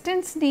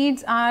 existence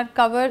needs are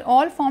cover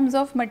all forms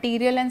of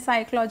material and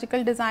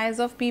psychological desires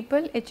of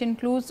people. It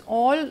includes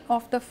all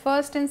of the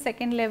first and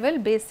second level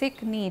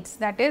basic needs,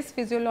 that is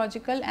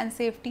physiological and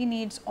safety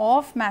needs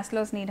of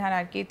Maslow's need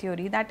hierarchy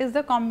theory. That is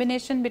the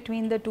combination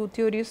between the 2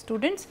 theories,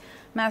 students,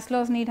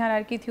 Maslow's need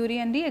hierarchy theory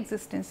and the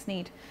existence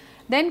need.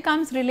 Then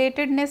comes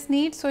relatedness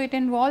need. So, it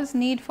involves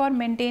need for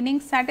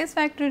maintaining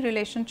satisfactory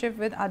relationship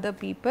with other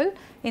people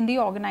in the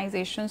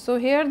organization. So,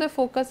 here the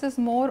focus is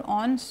more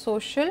on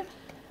social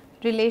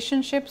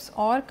relationships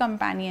or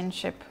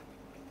companionship.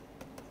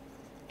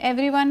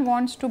 Everyone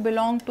wants to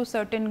belong to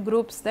certain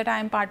groups, that I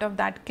am part of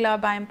that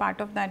club, I am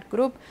part of that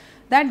group.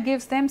 That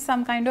gives them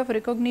some kind of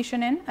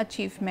recognition and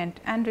achievement,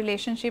 and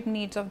relationship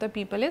needs of the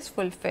people is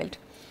fulfilled.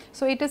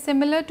 So, it is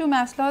similar to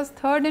Maslow's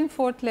 3rd and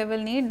 4th level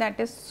need, that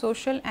is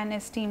social and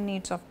esteem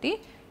needs of the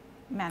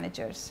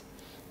managers.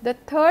 The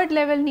 3rd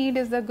level need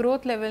is the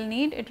growth level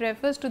need. It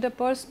refers to the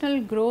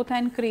personal growth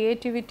and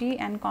creativity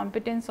and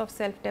competence of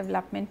self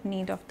development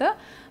need of the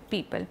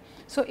people.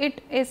 So,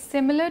 it is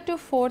similar to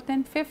 4th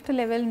and 5th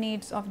level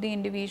needs of the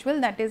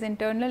individual, that is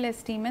internal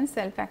esteem and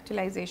self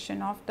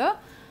actualization of the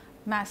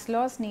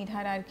Maslow's need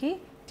hierarchy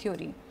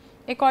theory.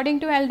 According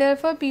to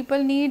Alderfer,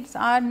 people needs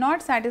are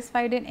not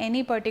satisfied in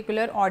any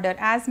particular order,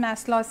 as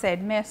Maslow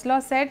said.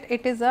 Maslow said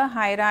it is a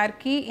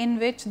hierarchy in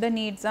which the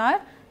needs are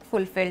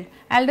fulfilled.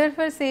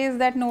 Alderfer says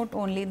that not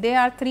only, they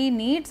are 3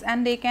 needs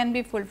and they can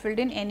be fulfilled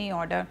in any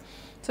order.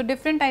 So,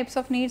 different types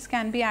of needs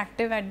can be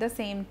active at the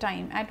same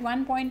time. At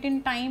one point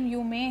in time,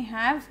 you may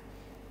have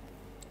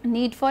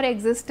need for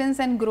existence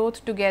and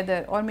growth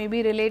together, or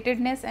maybe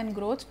relatedness and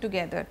growth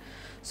together.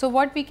 So,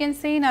 what we can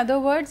say, in other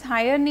words,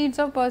 higher needs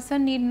of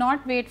person need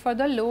not wait for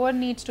the lower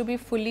needs to be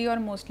fully or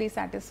mostly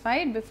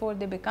satisfied before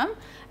they become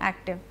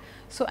active.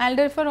 So,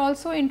 Alderfer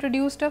also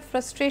introduced a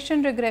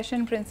frustration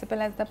regression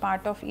principle as the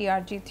part of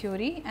ERG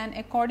theory, and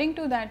according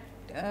to that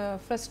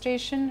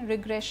frustration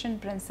regression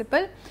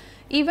principle,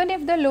 even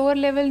if the lower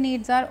level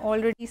needs are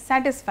already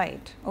satisfied,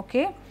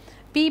 okay,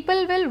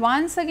 people will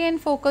once again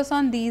focus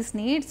on these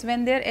needs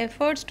when their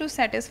efforts to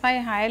satisfy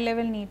higher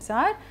level needs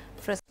are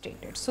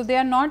frustrated. So, they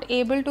are not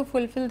able to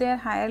fulfill their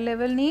higher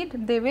level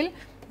need, they will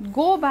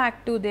go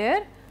back to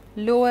their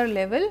lower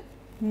level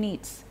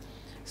needs.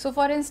 So,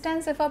 for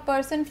instance, if a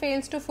person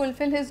fails to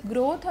fulfill his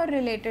growth or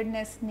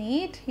relatedness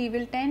need, he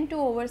will tend to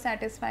over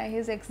satisfy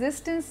his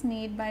existence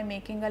need by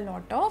making a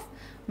lot of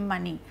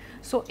money.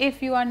 So,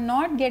 if you are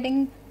not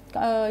getting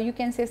you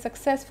can say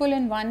successful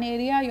in one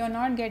area, you are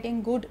not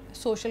getting good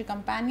social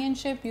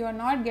companionship, you are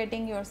not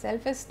getting your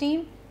self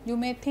esteem, you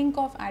may think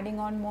of adding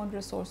on more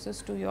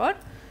resources to your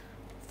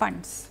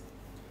funds.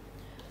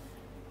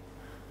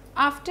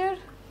 After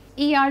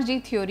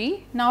ERG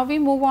theory, now we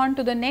move on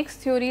to the next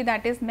theory,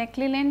 that is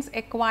McClelland's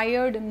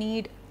acquired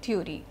need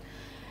theory.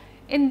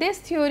 In this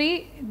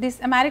theory, this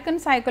American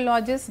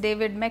psychologist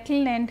David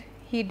McClelland,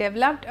 he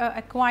developed a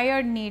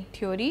acquired need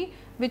theory,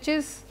 which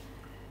is,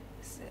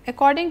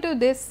 according to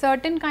this,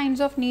 certain kinds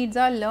of needs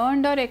are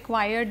learned or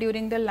acquired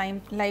during the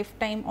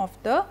lifetime of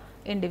the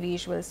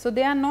individuals. So,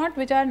 they are not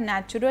which are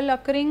natural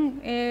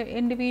occurring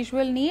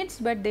individual needs,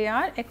 but they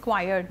are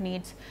acquired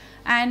needs.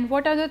 And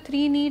what are the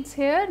 3 needs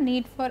here?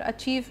 Need for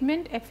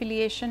achievement,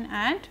 affiliation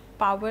and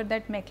power,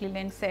 that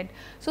McClelland said.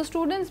 So,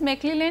 students,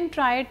 McClelland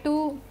tried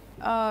to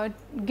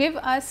give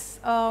us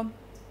a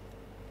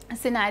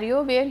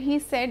scenario where he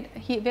said,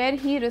 where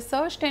he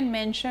researched and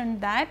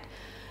mentioned that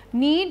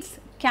needs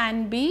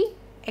can be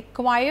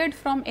acquired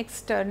from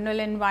external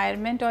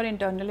environment or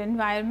internal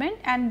environment,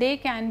 and they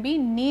can be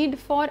need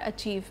for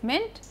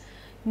achievement,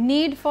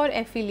 need for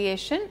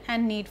affiliation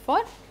and need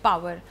for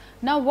power.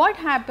 Now, what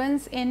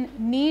happens in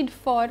need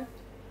for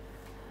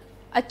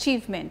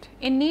achievement?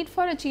 In need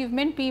for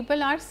achievement,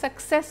 people are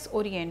success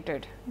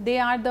oriented. They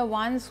are the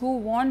ones who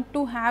want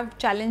to have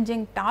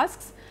challenging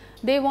tasks.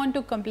 They want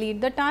to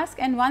complete the task,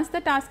 and once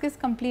the task is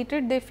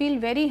completed, they feel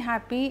very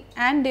happy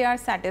and they are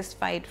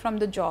satisfied from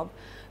the job.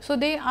 So,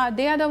 they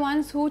are the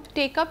ones who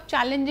take up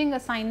challenging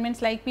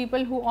assignments, like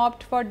people who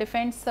opt for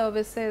defense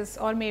services,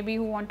 or maybe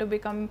who want to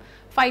become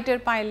fighter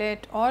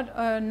pilot or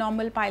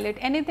normal pilot,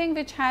 anything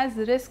which has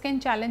risk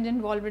and challenge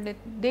involved in it,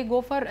 they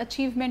go for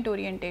achievement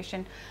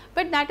orientation.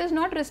 But that is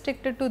not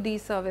restricted to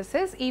these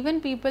services.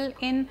 Even people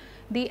in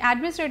the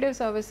administrative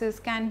services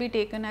can be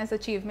taken as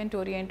achievement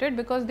oriented,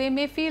 because they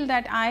may feel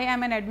that I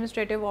am an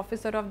administrative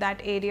officer of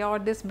that area or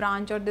this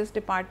branch or this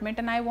department,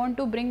 and I want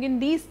to bring in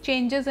these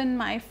changes in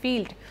my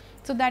field.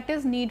 So that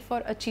is need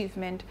for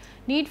achievement.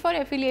 Need for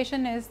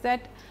affiliation is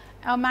that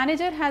a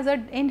manager has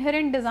an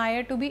inherent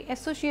desire to be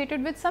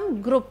associated with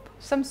some group,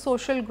 some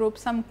social group,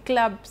 some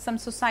club, some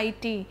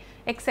society,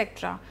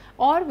 etc.,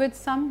 or with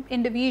some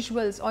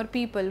individuals or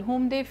people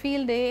whom they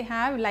feel they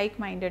have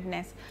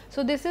like-mindedness.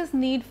 So this is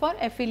need for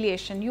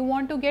affiliation. You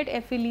want to get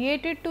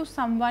affiliated to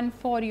someone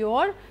for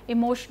your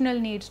emotional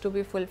needs to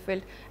be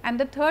fulfilled. And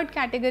the third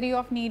category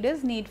of need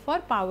is need for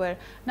power.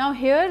 Now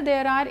here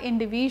there are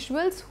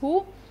individuals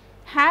who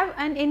have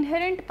an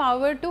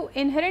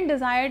inherent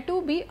desire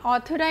to be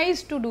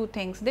authorized to do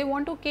things. They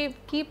want to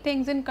keep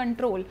things in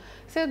control.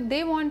 So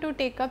they want to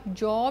take up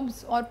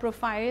jobs or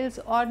profiles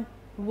or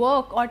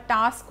work or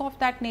task of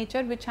that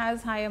nature which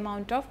has high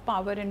amount of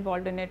power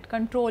involved in it,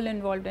 control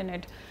involved in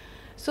it.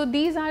 So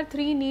these are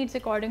three needs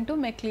according to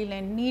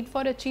McClelland: need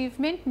for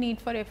achievement,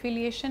 need for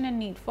affiliation, and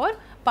need for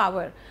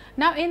power.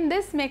 Now in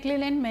this,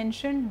 McClelland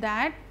mentioned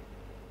that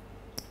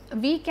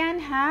we can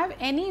have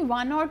any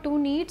one or two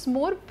needs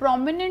more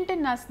prominent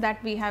in us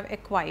that we have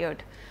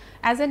acquired.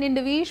 As an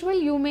individual,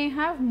 you may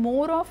have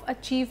more of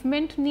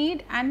achievement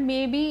need and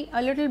maybe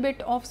a little bit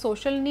of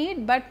social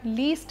need, but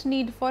least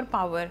need for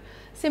power.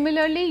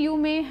 Similarly, you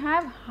may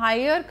have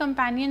higher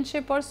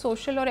companionship or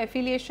social or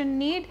affiliation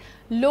need,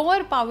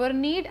 lower power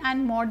need,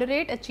 and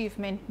moderate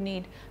achievement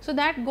need. So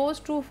that goes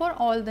true for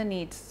all the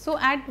needs. So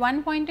at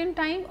one point in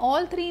time,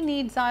 all three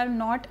needs are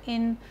not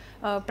in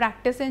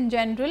practice in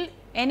general.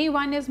 Any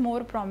one is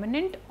more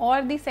prominent,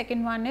 or the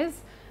second one is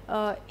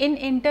in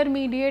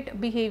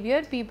intermediate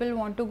behavior. People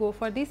want to go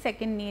for the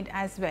second need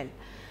as well.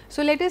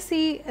 So let us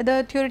see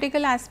the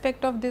theoretical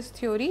aspect of this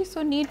theory.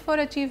 So need for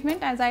achievement,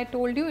 as I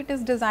told you, it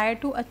is desire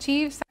to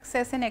achieve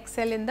success and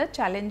excel in the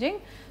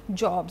challenging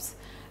jobs.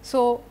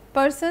 So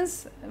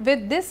persons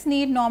with this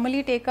need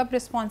normally take up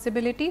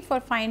responsibility for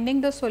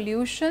finding the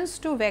solutions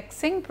to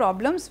vexing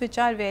problems which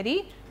are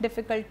very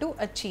difficult to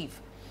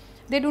achieve.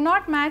 They do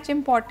not match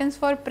importance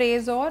for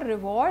praise or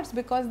rewards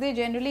because they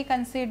generally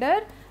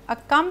consider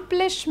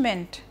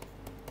accomplishment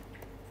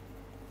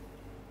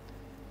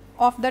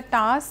of the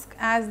task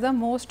as the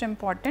most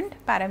important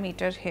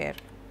parameter here.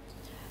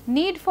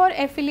 Need for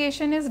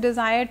affiliation is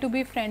desire to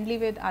be friendly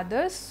with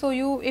others.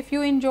 So if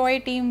you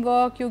enjoy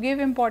teamwork, you give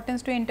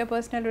importance to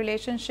interpersonal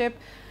relationship,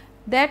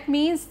 that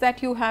means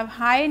that you have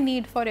high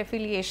need for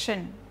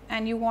affiliation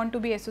and you want to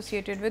be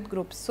associated with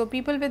groups. So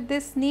people with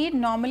this need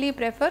normally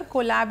prefer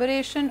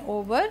collaboration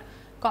over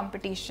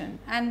competition,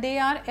 and they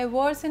are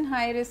averse in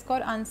high risk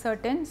or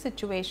uncertain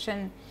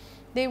situation.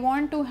 They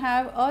want to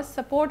have a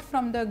support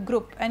from the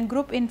group, and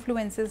group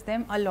influences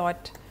them a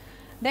lot.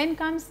 Then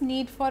comes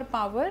need for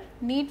power.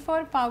 Need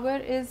for power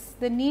is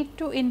the need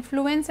to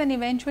influence and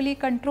eventually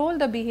control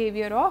the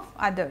behavior of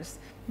others.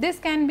 This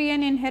can be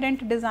an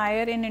inherent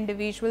desire in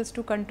individuals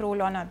to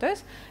control on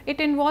others. It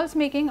involves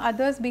making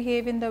others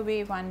behave in the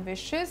way one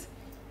wishes,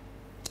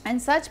 and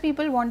such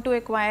people want to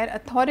acquire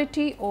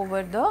authority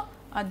over the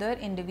other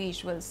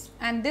individuals,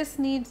 and this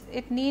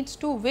needs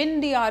to win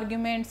the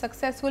argument,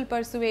 successful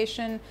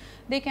persuasion.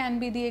 They can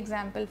be the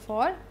example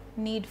for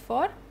need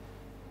for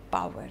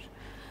power.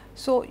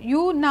 So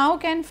you now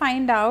can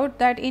find out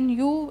that in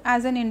you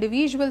as an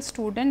individual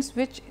students,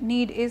 which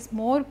need is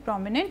more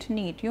prominent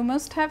need. You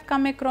must have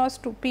come across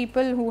to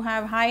people who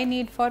have high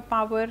need for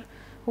power,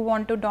 who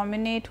want to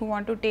dominate, who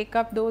want to take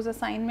up those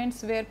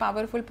assignments where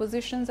powerful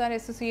positions are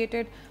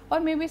associated, or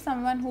maybe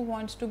someone who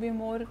wants to be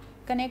more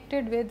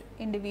connected with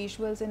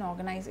individuals in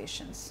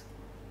organizations.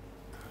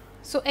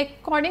 So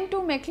according to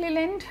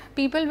McClelland,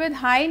 people with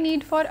high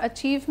need for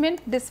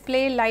achievement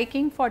display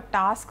liking for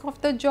task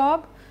of the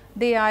job.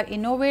 They are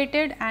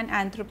innovative and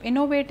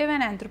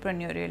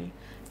entrepreneurial.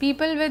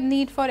 People with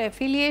need for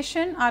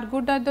affiliation are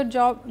good at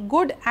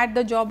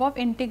the job of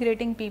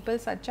integrating people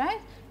such as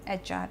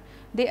HR.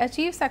 They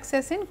achieve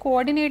success in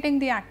coordinating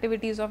the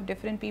activities of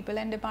different people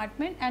and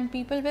department, and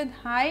people with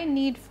high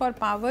need for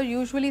power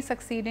usually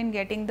succeed in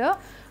getting the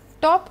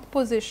top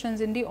positions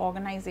in the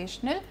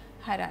organizational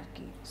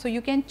hierarchy. So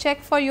you can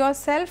check for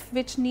yourself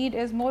which need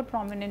is more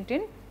prominent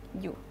in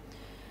you.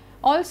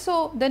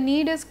 Also, the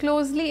need is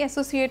closely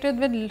associated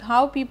with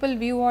how people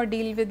view or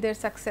deal with their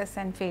success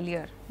and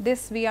failure.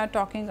 This we are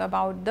talking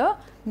about the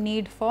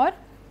need for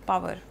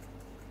power.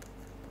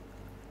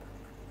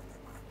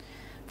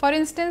 For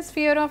instance,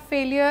 fear of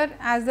failure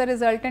as the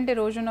resultant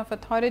erosion of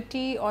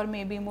authority, or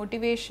maybe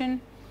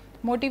motivate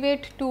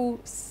to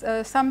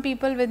some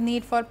people with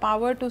need for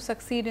power to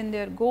succeed in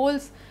their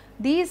goals.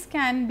 These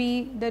can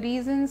be the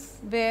reasons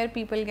where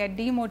people get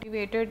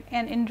demotivated,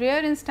 and in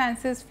rare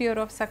instances fear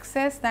of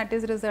success, that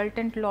is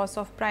resultant loss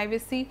of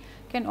privacy,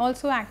 can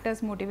also act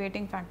as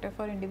motivating factor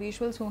for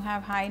individuals who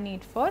have high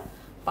need for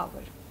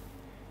power.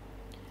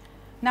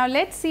 Now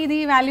let us see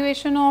the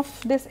evaluation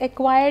of this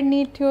acquired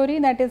need theory,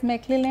 that is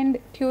McClelland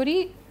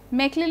theory.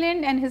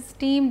 McClelland and his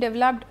team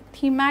developed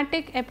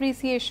thematic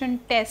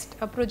appreciation test,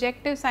 a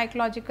projective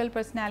psychological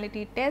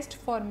personality test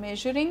for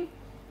measuring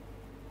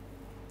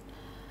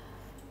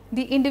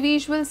the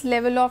individual's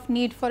level of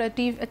need for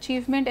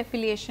achievement,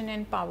 affiliation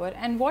and power.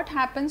 And what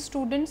happens,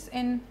 students,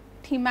 in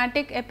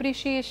thematic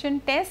appreciation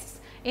tests?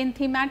 In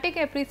thematic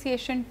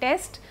appreciation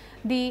test,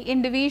 the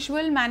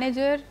individual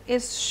manager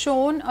is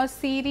shown a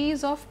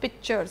series of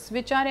pictures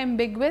which are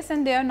ambiguous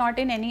and they are not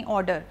in any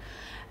order.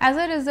 As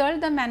a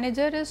result, the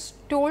manager is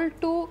told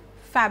to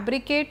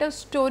fabricate a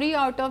story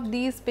out of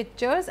these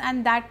pictures,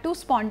 and that too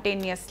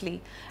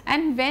spontaneously.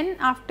 And when,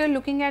 after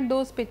looking at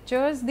those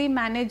pictures, the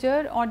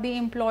manager or the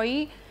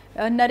employee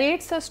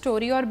narrates a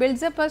story or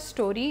builds up a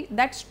story,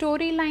 that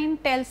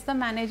storyline tells the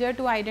manager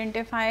to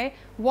identify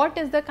what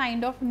is the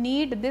kind of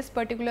need this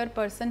particular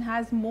person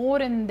has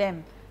more in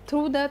them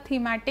through the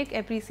thematic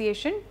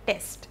appreciation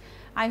test.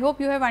 I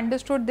hope you have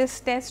understood this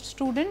test,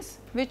 students,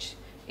 which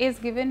is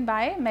given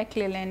by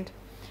McClelland.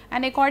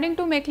 And according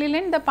to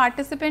McClelland, the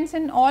participants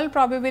in all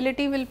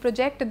probability will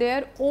project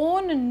their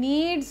own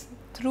needs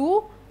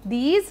through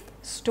these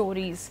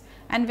stories.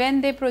 And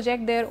when they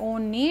project their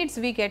own needs,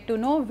 we get to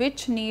know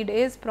which need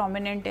is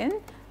prominent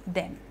in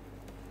them.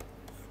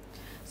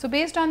 So,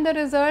 based on the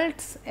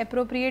results,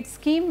 appropriate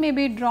scheme may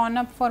be drawn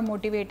up for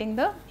motivating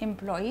the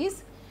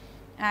employees,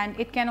 and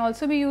it can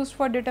also be used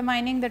for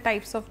determining the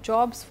types of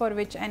jobs for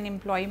which an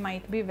employee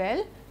might be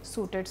well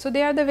suited. So,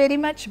 they are the very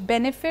much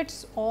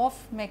benefits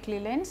of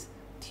McClelland's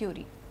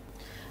theory.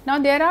 Now,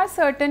 there are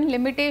certain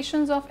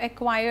limitations of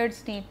acquired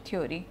need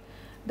theory.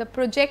 The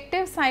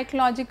projective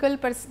psychological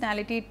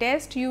personality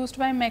test used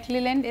by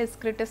McClelland is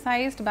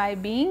criticized by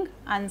being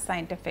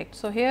unscientific.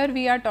 So, here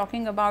we are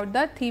talking about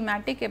the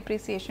thematic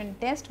appreciation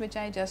test, which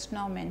I just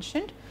now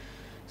mentioned.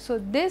 So,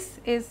 this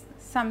is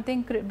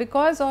something,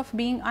 because of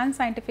being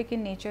unscientific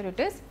in nature, it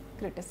is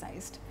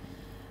criticized.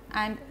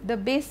 And the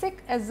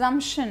basic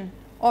assumption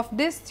of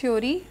this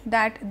theory,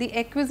 that the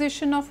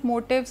acquisition of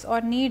motives or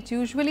needs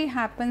usually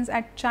happens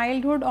at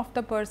childhood of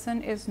the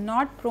person, is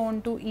not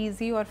prone to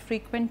easy or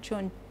frequent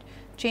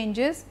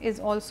changes, is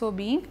also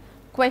being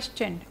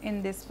questioned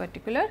in this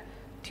particular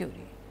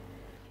theory.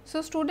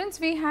 So, students,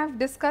 we have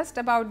discussed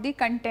about the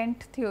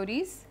content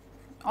theories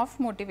of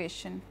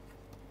motivation,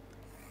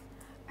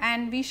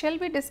 and we shall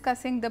be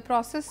discussing the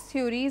process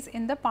theories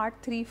in the part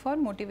 3 for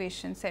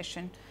motivation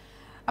session.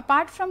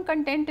 Apart from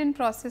content and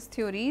process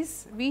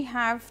theories, we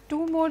have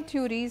two more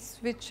theories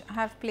which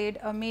have played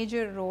a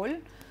major role.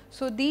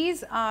 So,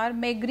 these are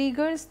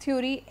McGregor's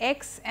theory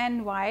X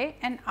and Y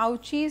and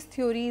Auchi's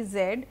theory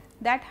Z,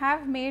 that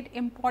have made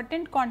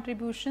important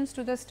contributions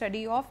to the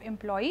study of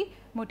employee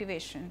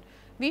motivation.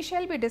 We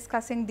shall be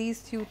discussing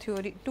these two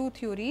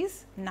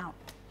theories now.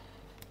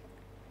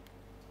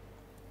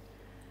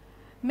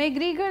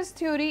 McGregor's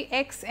theory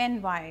X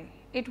and Y.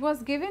 It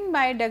was given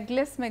by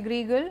Douglas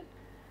McGregor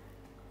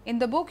in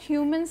the book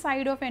Human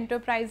Side of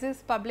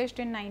Enterprises, published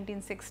in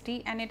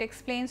 1960, and it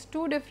explains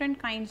two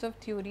different kinds of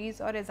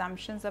theories or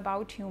assumptions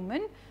about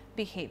human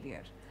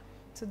behavior.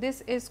 So,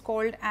 this is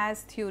called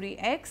as theory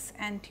X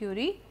and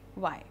theory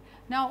Y.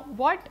 Now,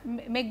 what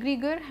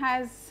McGregor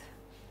has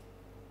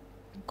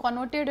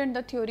connoted in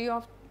the theory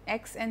of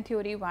X and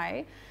theory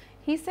Y,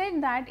 he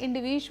said that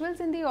individuals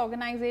in the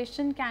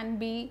organization can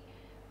be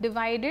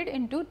divided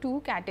into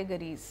two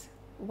categories.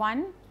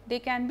 One, they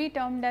can be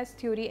termed as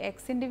theory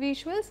X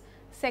individuals.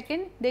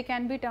 Second, they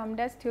can be termed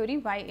as theory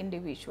Y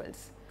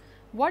individuals.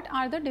 What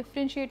are the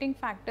differentiating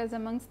factors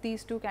amongst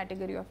these two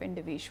categories of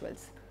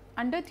individuals?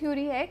 Under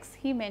theory X,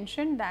 he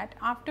mentioned that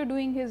after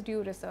doing his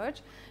due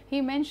research,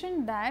 he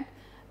mentioned that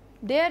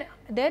there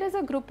is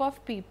a group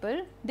of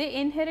people, they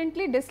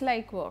inherently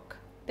dislike work,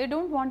 they do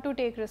not want to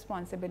take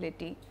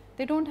responsibility,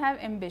 they do not have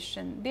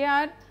ambition, they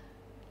are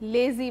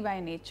lazy by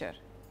nature,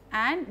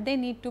 and they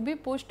need to be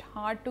pushed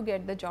hard to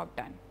get the job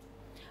done.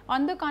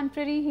 On the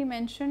contrary, he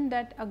mentioned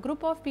that a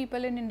group of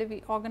people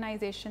in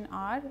organization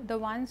are the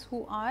ones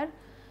who are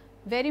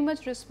very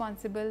much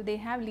responsible, they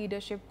have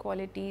leadership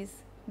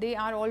qualities, they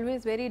are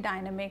always very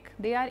dynamic,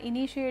 they are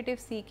initiative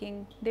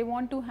seeking, they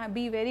want to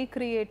be very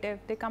creative,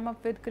 they come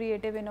up with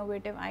creative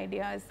innovative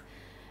ideas,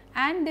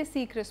 and they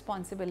seek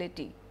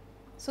responsibility.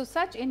 So,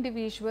 such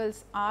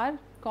individuals are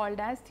called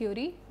as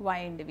theory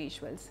Y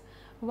individuals.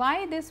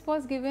 Why this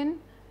was given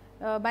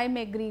by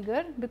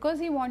McGregor? Because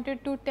he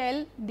wanted to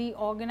tell the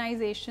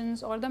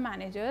organizations or the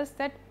managers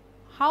that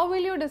how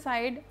will you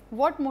decide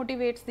what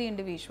motivates the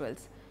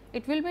individuals?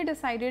 It will be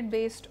decided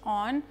based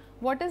on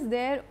what is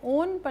their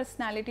own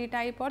personality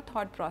type or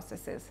thought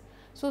processes.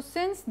 So,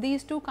 since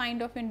these two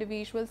kind of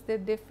individuals, they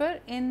differ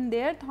in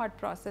their thought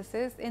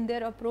processes, in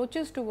their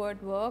approaches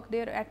toward work,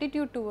 their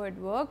attitude toward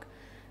work,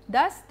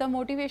 thus the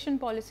motivation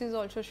policies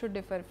also should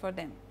differ for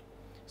them.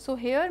 So,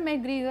 here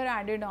McGregor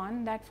added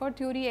on that for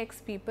theory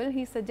X people,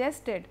 he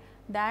suggested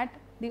that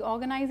the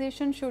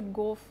organization should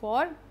go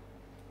for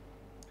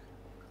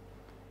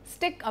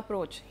stick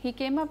approach. He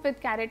came up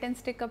with carrot and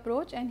stick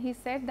approach, and he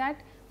said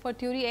that for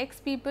theory X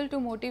people to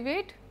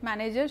motivate,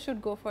 managers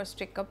should go for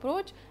stick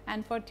approach,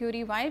 and for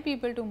theory Y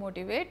people to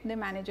motivate, the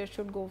manager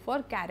should go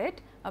for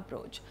carrot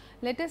approach.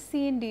 Let us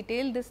see in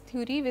detail this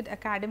theory with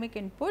academic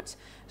inputs.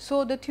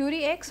 So, the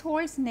theory X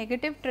holds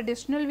negative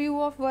traditional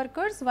view of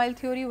workers, while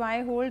theory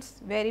Y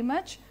holds very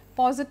much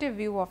positive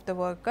view of the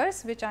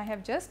workers, which I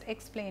have just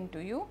explained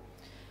to you.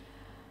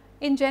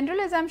 In general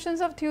assumptions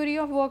of theory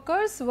of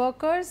workers,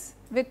 workers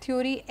with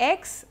theory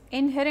X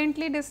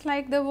inherently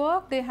dislike the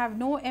work, they have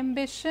no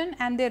ambition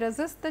and they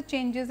resist the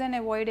changes and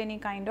avoid any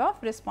kind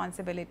of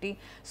responsibility.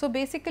 So,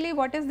 basically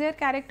what is their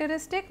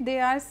characteristic? They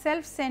are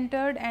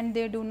self-centered and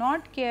they do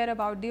not care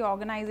about the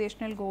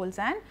organizational goals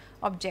and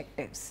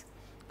objectives.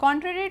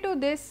 Contrary to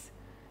this,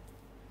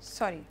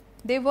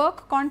 they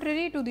work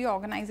contrary to the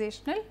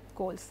organizational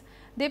goals.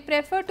 They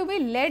prefer to be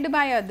led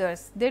by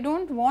others, they do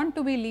not want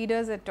to be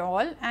leaders at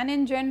all, and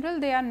in general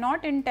they are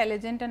not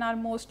intelligent and are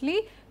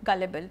mostly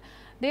gullible.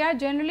 They are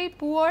generally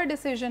poor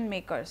decision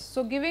makers.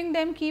 So, giving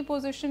them key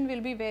position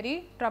will be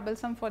very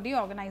troublesome for the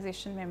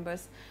organization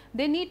members.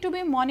 They need to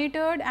be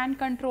monitored and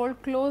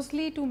controlled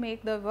closely to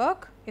make the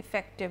work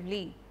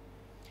effectively.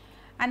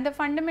 And the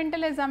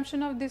fundamental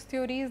assumption of this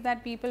theory is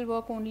that people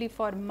work only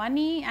for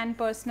money and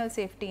personal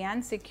safety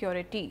and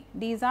security.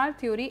 These are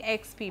theory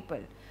X people.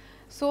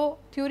 So,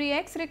 theory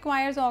X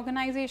requires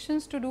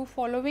organizations to do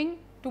following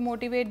to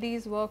motivate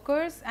these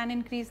workers and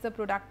increase the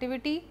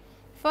productivity.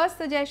 First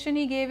suggestion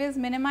he gave is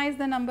minimize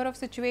the number of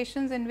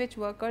situations in which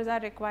workers are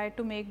required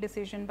to make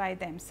decision by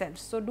themselves.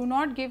 So, do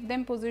not give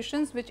them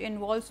positions which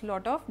involves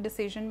lot of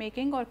decision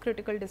making or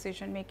critical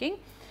decision making.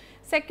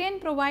 Second,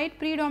 provide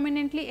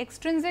predominantly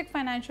extrinsic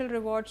financial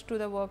rewards to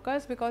the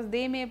workers, because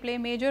they may play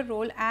major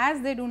role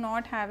as they do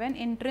not have an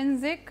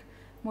intrinsic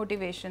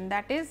motivation,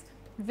 that is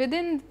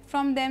within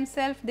from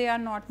themselves they are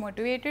not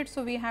motivated.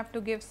 So, we have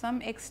to give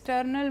some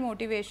external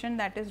motivation,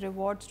 that is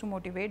rewards, to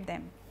motivate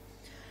them.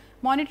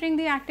 Monitoring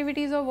the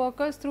activities of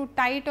workers through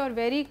tight or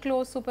very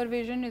close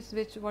supervision is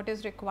what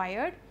is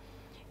required.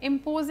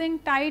 Imposing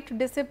tight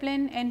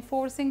discipline,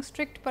 enforcing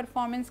strict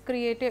performance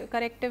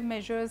corrective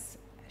measures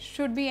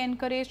should be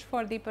encouraged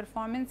for the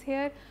performance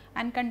here,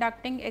 and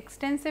conducting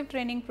extensive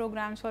training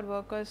programs for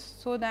workers,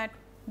 so that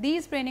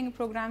these training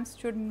programs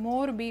should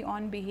more be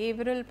on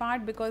behavioral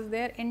part, because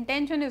their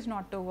intention is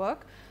not to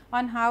work,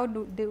 on how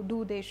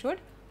they should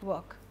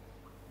work.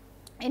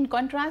 In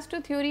contrast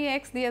to theory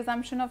X, the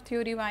assumption of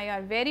theory Y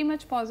are very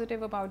much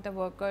positive about the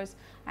workers,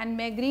 and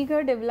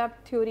McGregor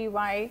developed theory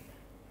Y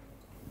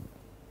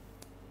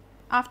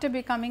after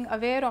becoming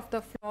aware of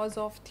the flaws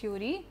of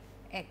theory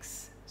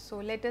X. So,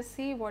 let us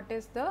see what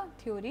is the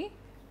theory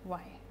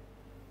Y.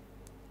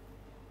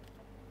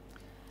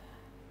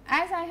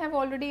 As I have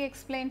already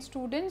explained,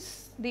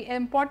 students, the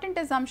important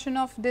assumption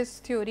of this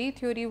theory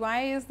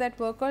Y, is that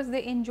workers,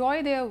 they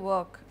enjoy their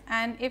work,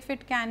 and if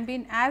it can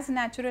be as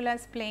natural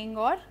as playing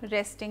or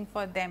resting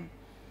for them.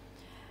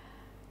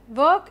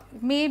 Work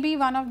may be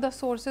one of the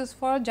sources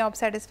for job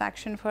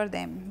satisfaction for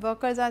them.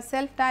 Workers are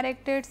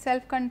self-directed,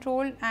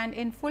 self-controlled, and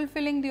in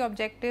fulfilling the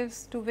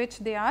objectives to which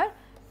they are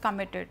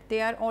committed,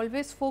 they are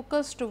always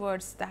focused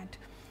towards that.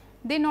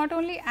 They not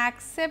only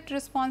accept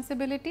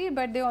responsibility,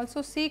 but they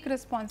also seek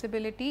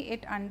responsibility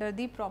it under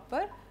the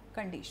proper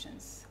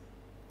conditions.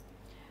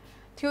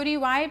 Theory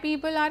Y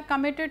people are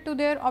committed to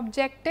their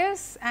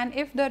objectives, and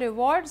if the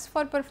rewards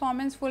for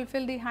performance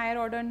fulfill the higher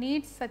order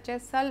needs, such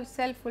as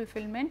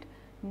self-fulfillment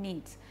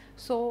needs.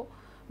 So,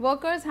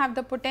 workers have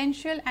the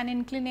potential and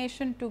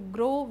inclination to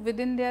grow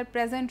within their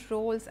present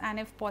roles, and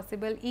if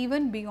possible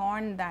even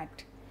beyond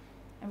that.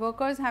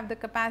 Workers have the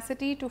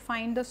capacity to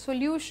find the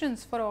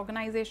solutions for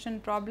organization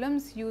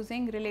problems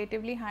using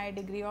relatively high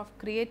degree of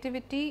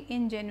creativity,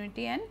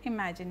 ingenuity and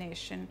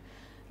imagination,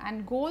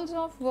 and goals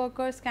of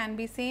workers can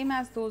be same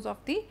as those of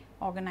the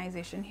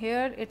organization.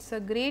 Here it is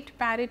a great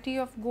parity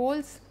of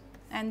goals,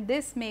 and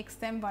this makes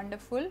them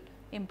wonderful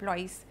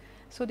employees.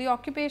 So, the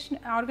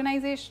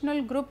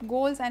organizational group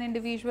goals and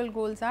individual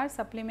goals are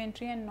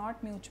supplementary and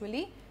not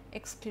mutually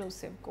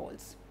exclusive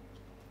goals.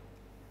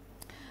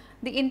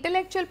 The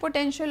intellectual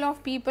potential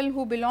of people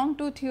who belong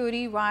to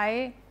theory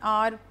Y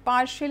are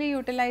partially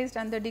utilized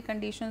under the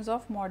conditions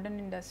of modern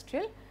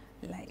industrial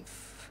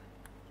life.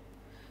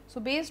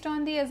 So, based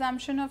on the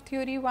assumption of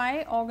theory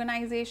Y,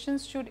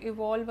 organizations should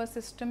evolve a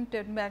system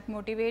that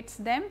motivates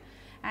them,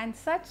 and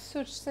such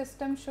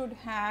system should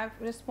have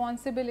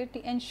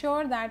responsibility,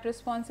 ensure that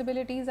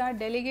responsibilities are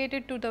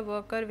delegated to the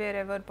worker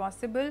wherever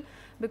possible,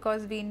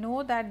 because we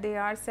know that they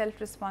are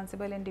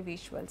self-responsible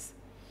individuals.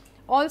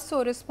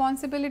 Also,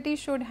 responsibility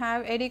should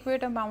have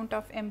adequate amount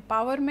of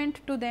empowerment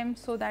to them,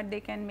 so that they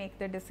can make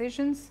the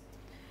decisions.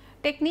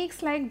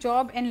 Techniques like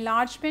job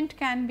enlargement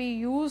can be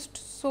used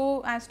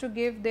so as to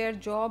give their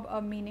job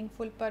a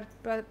meaningful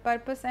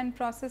purpose and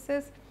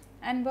processes,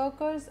 and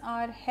workers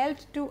are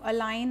helped to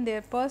align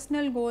their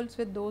personal goals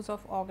with those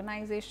of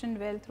organization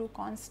well through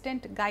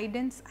constant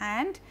guidance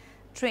and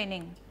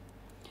training.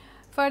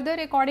 Further,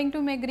 according to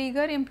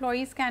McGregor,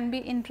 employees can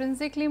be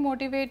intrinsically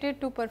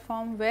motivated to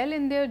perform well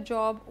in their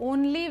job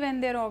only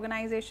when their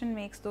organization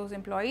makes those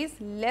employees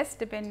less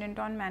dependent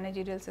on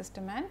managerial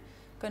system and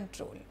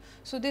control.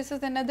 So, this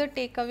is another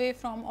takeaway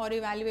from or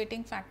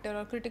evaluating factor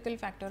or critical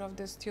factor of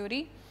this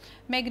theory.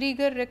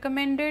 McGregor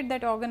recommended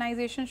that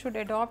organizations should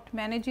adopt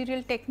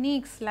managerial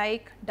techniques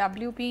like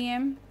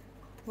WPM,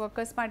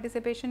 workers'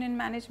 participation in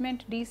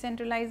management,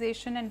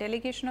 decentralization and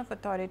delegation of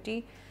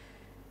authority,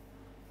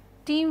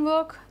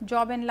 teamwork,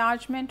 job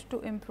enlargement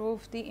to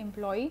improve the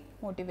employee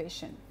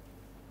motivation.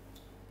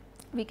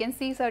 we can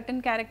see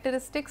certain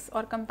characteristics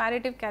or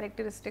comparative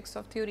characteristics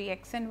of theory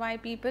X and Y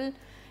people.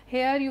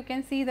 Here you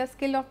can see the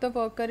skill of the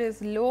worker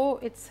is low,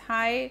 it is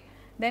high,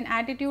 then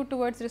attitude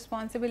towards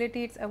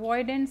responsibility, its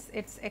avoidance,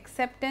 its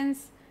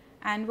acceptance,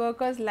 and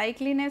workers'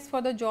 likeliness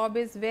for the job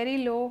is very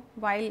low,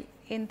 while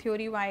in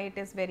theory Y it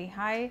is very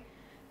high.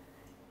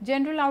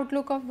 General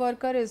outlook of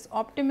worker is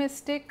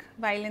optimistic,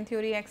 while in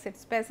theory X it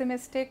is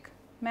pessimistic.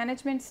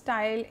 Management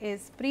style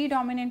is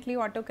predominantly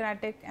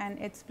autocratic and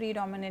it is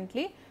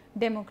predominantly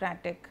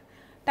democratic.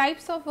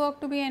 Types of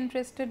work to be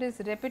interested is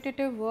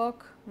repetitive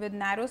work with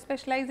narrow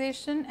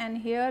specialization, and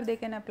here they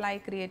can apply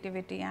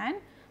creativity and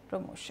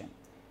promotion.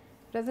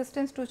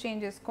 Resistance to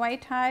change is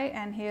quite high,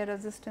 and here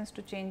resistance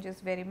to change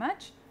is very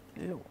much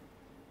low.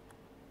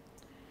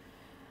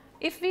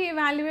 If we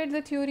evaluate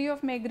the theory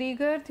of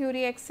McGregor,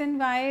 theory X and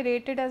Y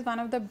rated as one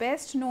of the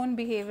best known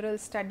behavioral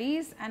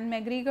studies, and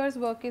McGregor's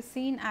work is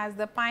seen as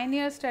the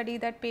pioneer study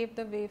that paved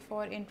the way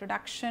for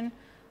introduction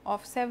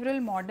of several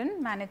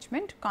modern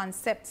management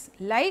concepts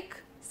like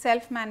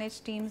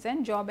self-managed teams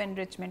and job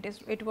enrichment.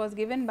 It was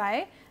given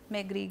by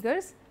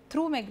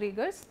through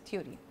McGregor's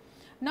theory.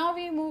 Now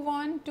we move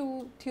on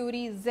to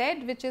theory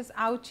Z, which is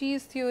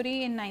Auchi's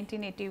theory in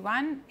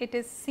 1981. It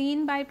is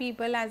seen by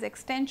people as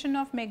extension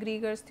of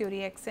McGregor's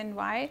theory X and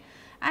Y,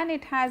 and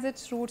it has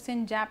its roots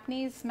in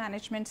Japanese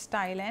management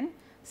style and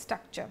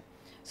structure.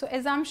 So,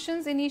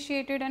 assumptions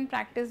initiated and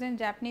practiced in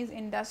Japanese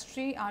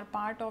industry are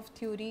part of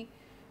theory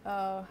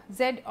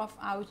Z of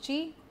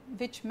Auchi,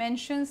 which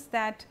mentions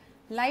that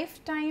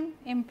lifetime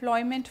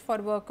employment for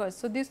workers.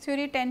 So, this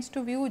theory tends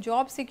to view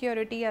job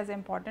security as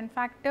important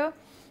factor,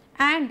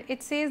 and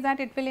it says that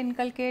it will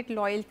inculcate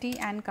loyalty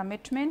and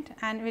commitment,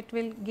 and it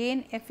will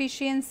gain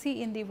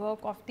efficiency in the work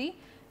of the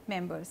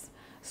members.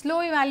 Slow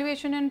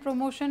evaluation and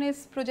promotion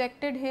is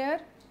projected here,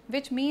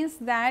 which means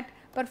that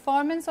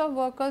performance of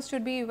workers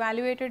should be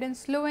evaluated in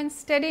slow and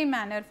steady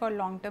manner for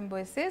long term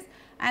basis,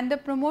 and the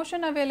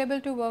promotion available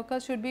to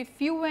workers should be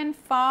few and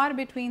far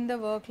between the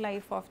work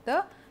life of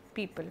the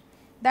people.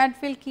 That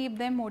will keep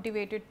them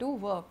motivated to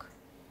work.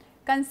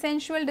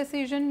 Consensual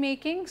decision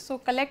making. So,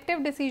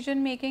 collective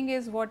decision making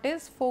is what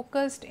is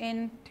focused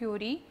in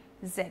theory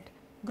Z.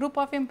 Group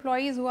of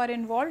employees who are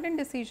involved in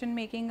decision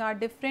making are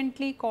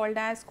differently called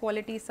as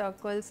quality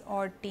circles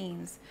or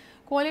teams.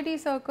 Quality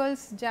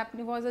circles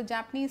was a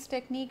Japanese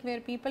technique where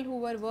people who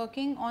were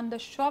working on the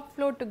shop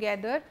floor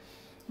together,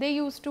 they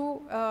used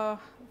to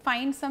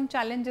find some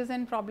challenges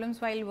and problems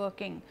while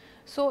working.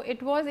 So,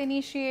 it was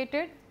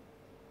initiated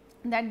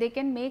that they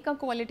can make a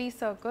quality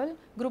circle,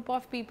 group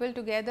of people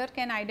together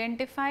can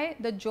identify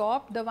the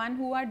job, the one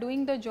who are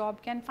doing the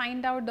job can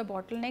find out the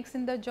bottlenecks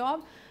in the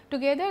job,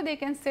 together they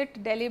can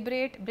sit,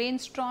 deliberate,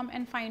 brainstorm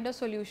and find a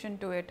solution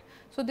to it.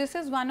 So, this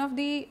is one of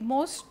the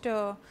most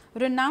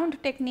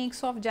renowned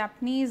techniques of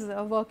Japanese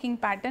working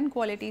pattern,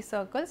 quality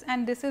circles,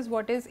 and this is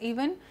what is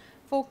even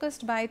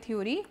focused by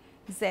theory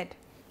Z.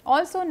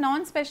 Also,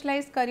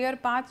 non-specialized career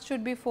paths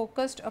should be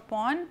focused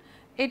upon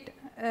it.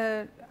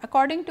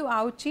 According to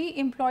Auchi,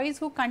 employees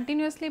who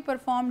continuously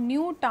perform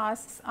new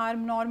tasks are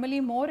normally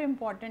more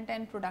important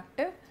and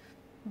productive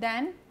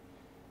than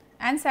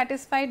and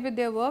satisfied with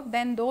their work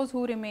than those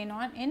who remain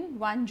on in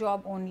one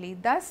job only.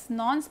 Thus,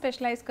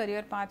 non-specialized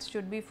career paths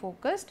should be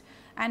focused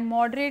and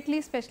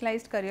moderately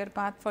specialized career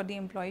path for the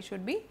employee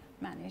should be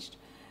managed.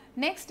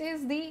 Next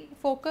is the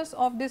focus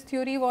of this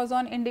theory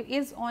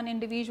is on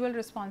individual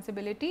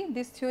responsibility.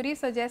 This theory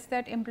suggests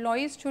that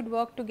employees should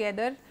work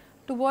together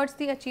towards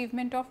the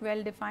achievement of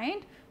well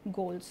defined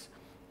goals,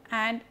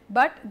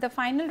 but the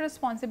final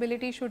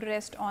responsibility should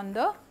rest on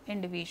the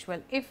individual.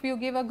 If you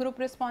give a group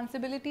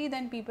responsibility,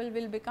 then people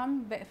will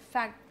become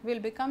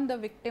the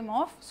victim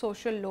of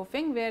social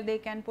loafing, where they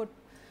can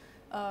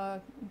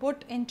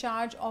put in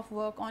charge of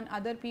work on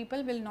other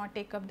people, will not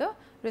take up the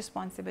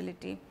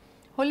responsibility.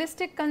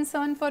 Holistic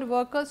concern for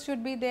workers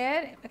should be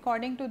there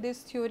according to this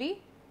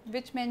theory,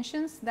 which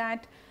mentions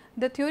that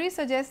the theory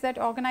suggests that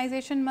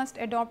organization must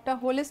adopt a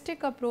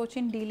holistic approach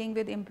in dealing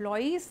with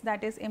employees,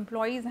 that is,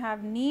 employees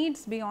have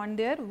needs beyond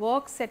their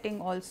work setting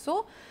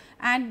also,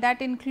 and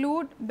that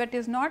include but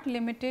is not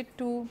limited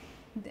to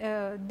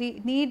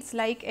the needs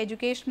like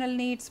educational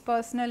needs,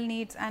 personal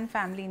needs and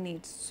family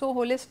needs. So,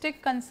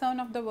 holistic concern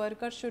of the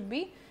worker should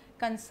be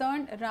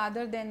concerned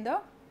rather than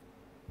the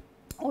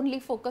only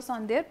focus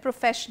on their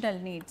professional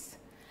needs.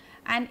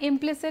 And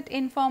implicit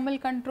informal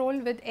control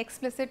with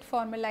explicit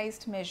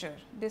formalized measure.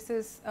 This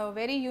is a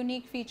very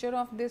unique feature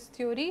of this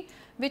theory,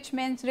 which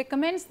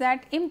recommends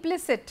that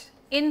implicit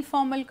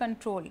informal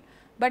control,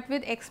 but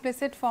with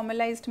explicit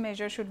formalized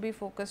measure should be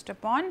focused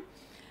upon.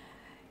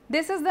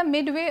 This is the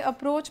midway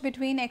approach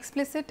between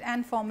explicit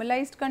and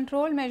formalized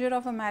control measure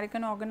of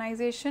American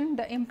organization.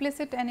 The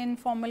implicit and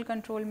informal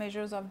control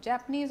measures of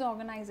Japanese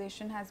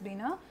organization has been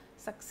a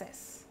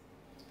success.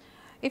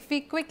 If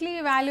we quickly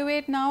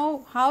evaluate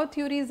now how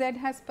theory Z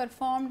has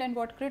performed and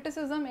what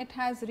criticism it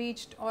has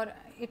reached or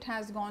it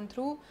has gone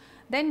through,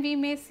 then we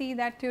may see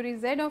that theory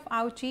Z of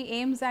Auchi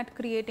aims at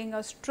creating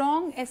a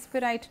strong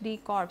esprit de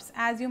corps.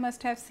 As you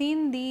must have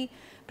seen, the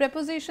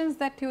prepositions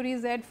that theory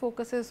Z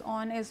focuses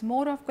on is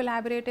more of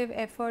collaborative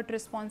effort,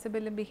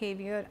 responsible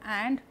behavior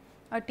and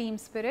a team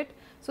spirit.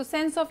 So,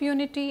 sense of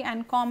unity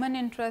and common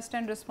interest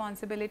and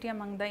responsibility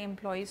among the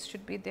employees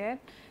should be there.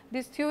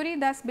 This theory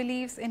thus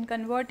believes in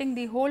converting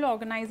the whole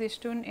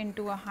organization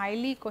into a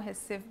highly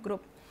cohesive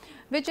group,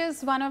 which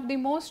is one of the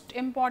most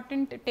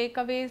important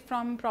takeaways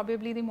from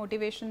probably the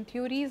motivation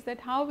theories, that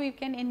how we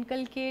can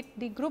inculcate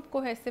the group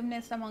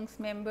cohesiveness amongst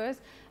members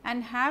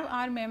and have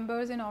our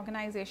members in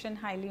organization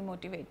highly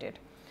motivated.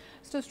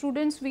 So,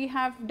 students, we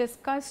have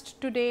discussed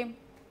today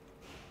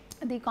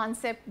the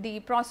concept, the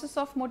process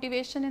of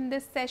motivation in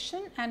this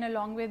session, and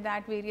along with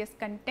that various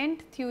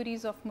content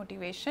theories of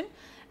motivation,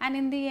 and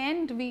in the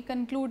end we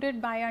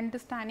concluded by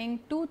understanding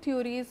two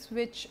theories,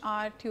 which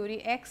are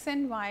theory X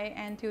and Y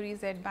and theory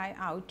Z by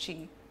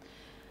Auchi.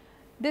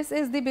 This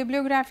is the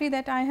bibliography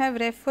that I have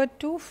referred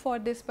to for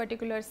this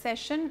particular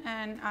session,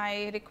 and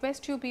I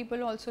request you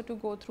people also to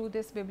go through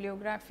this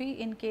bibliography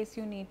in case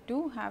you need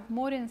to have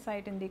more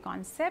insight in the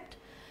concept.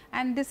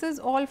 And this is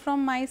all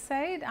from my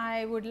side.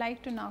 I would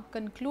like to now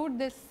conclude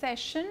this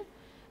session,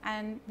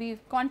 and we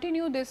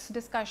continue this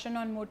discussion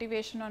on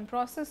motivation on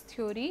process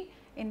theory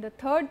in the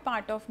third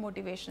part of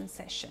motivation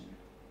session.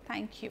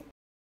 Thank you.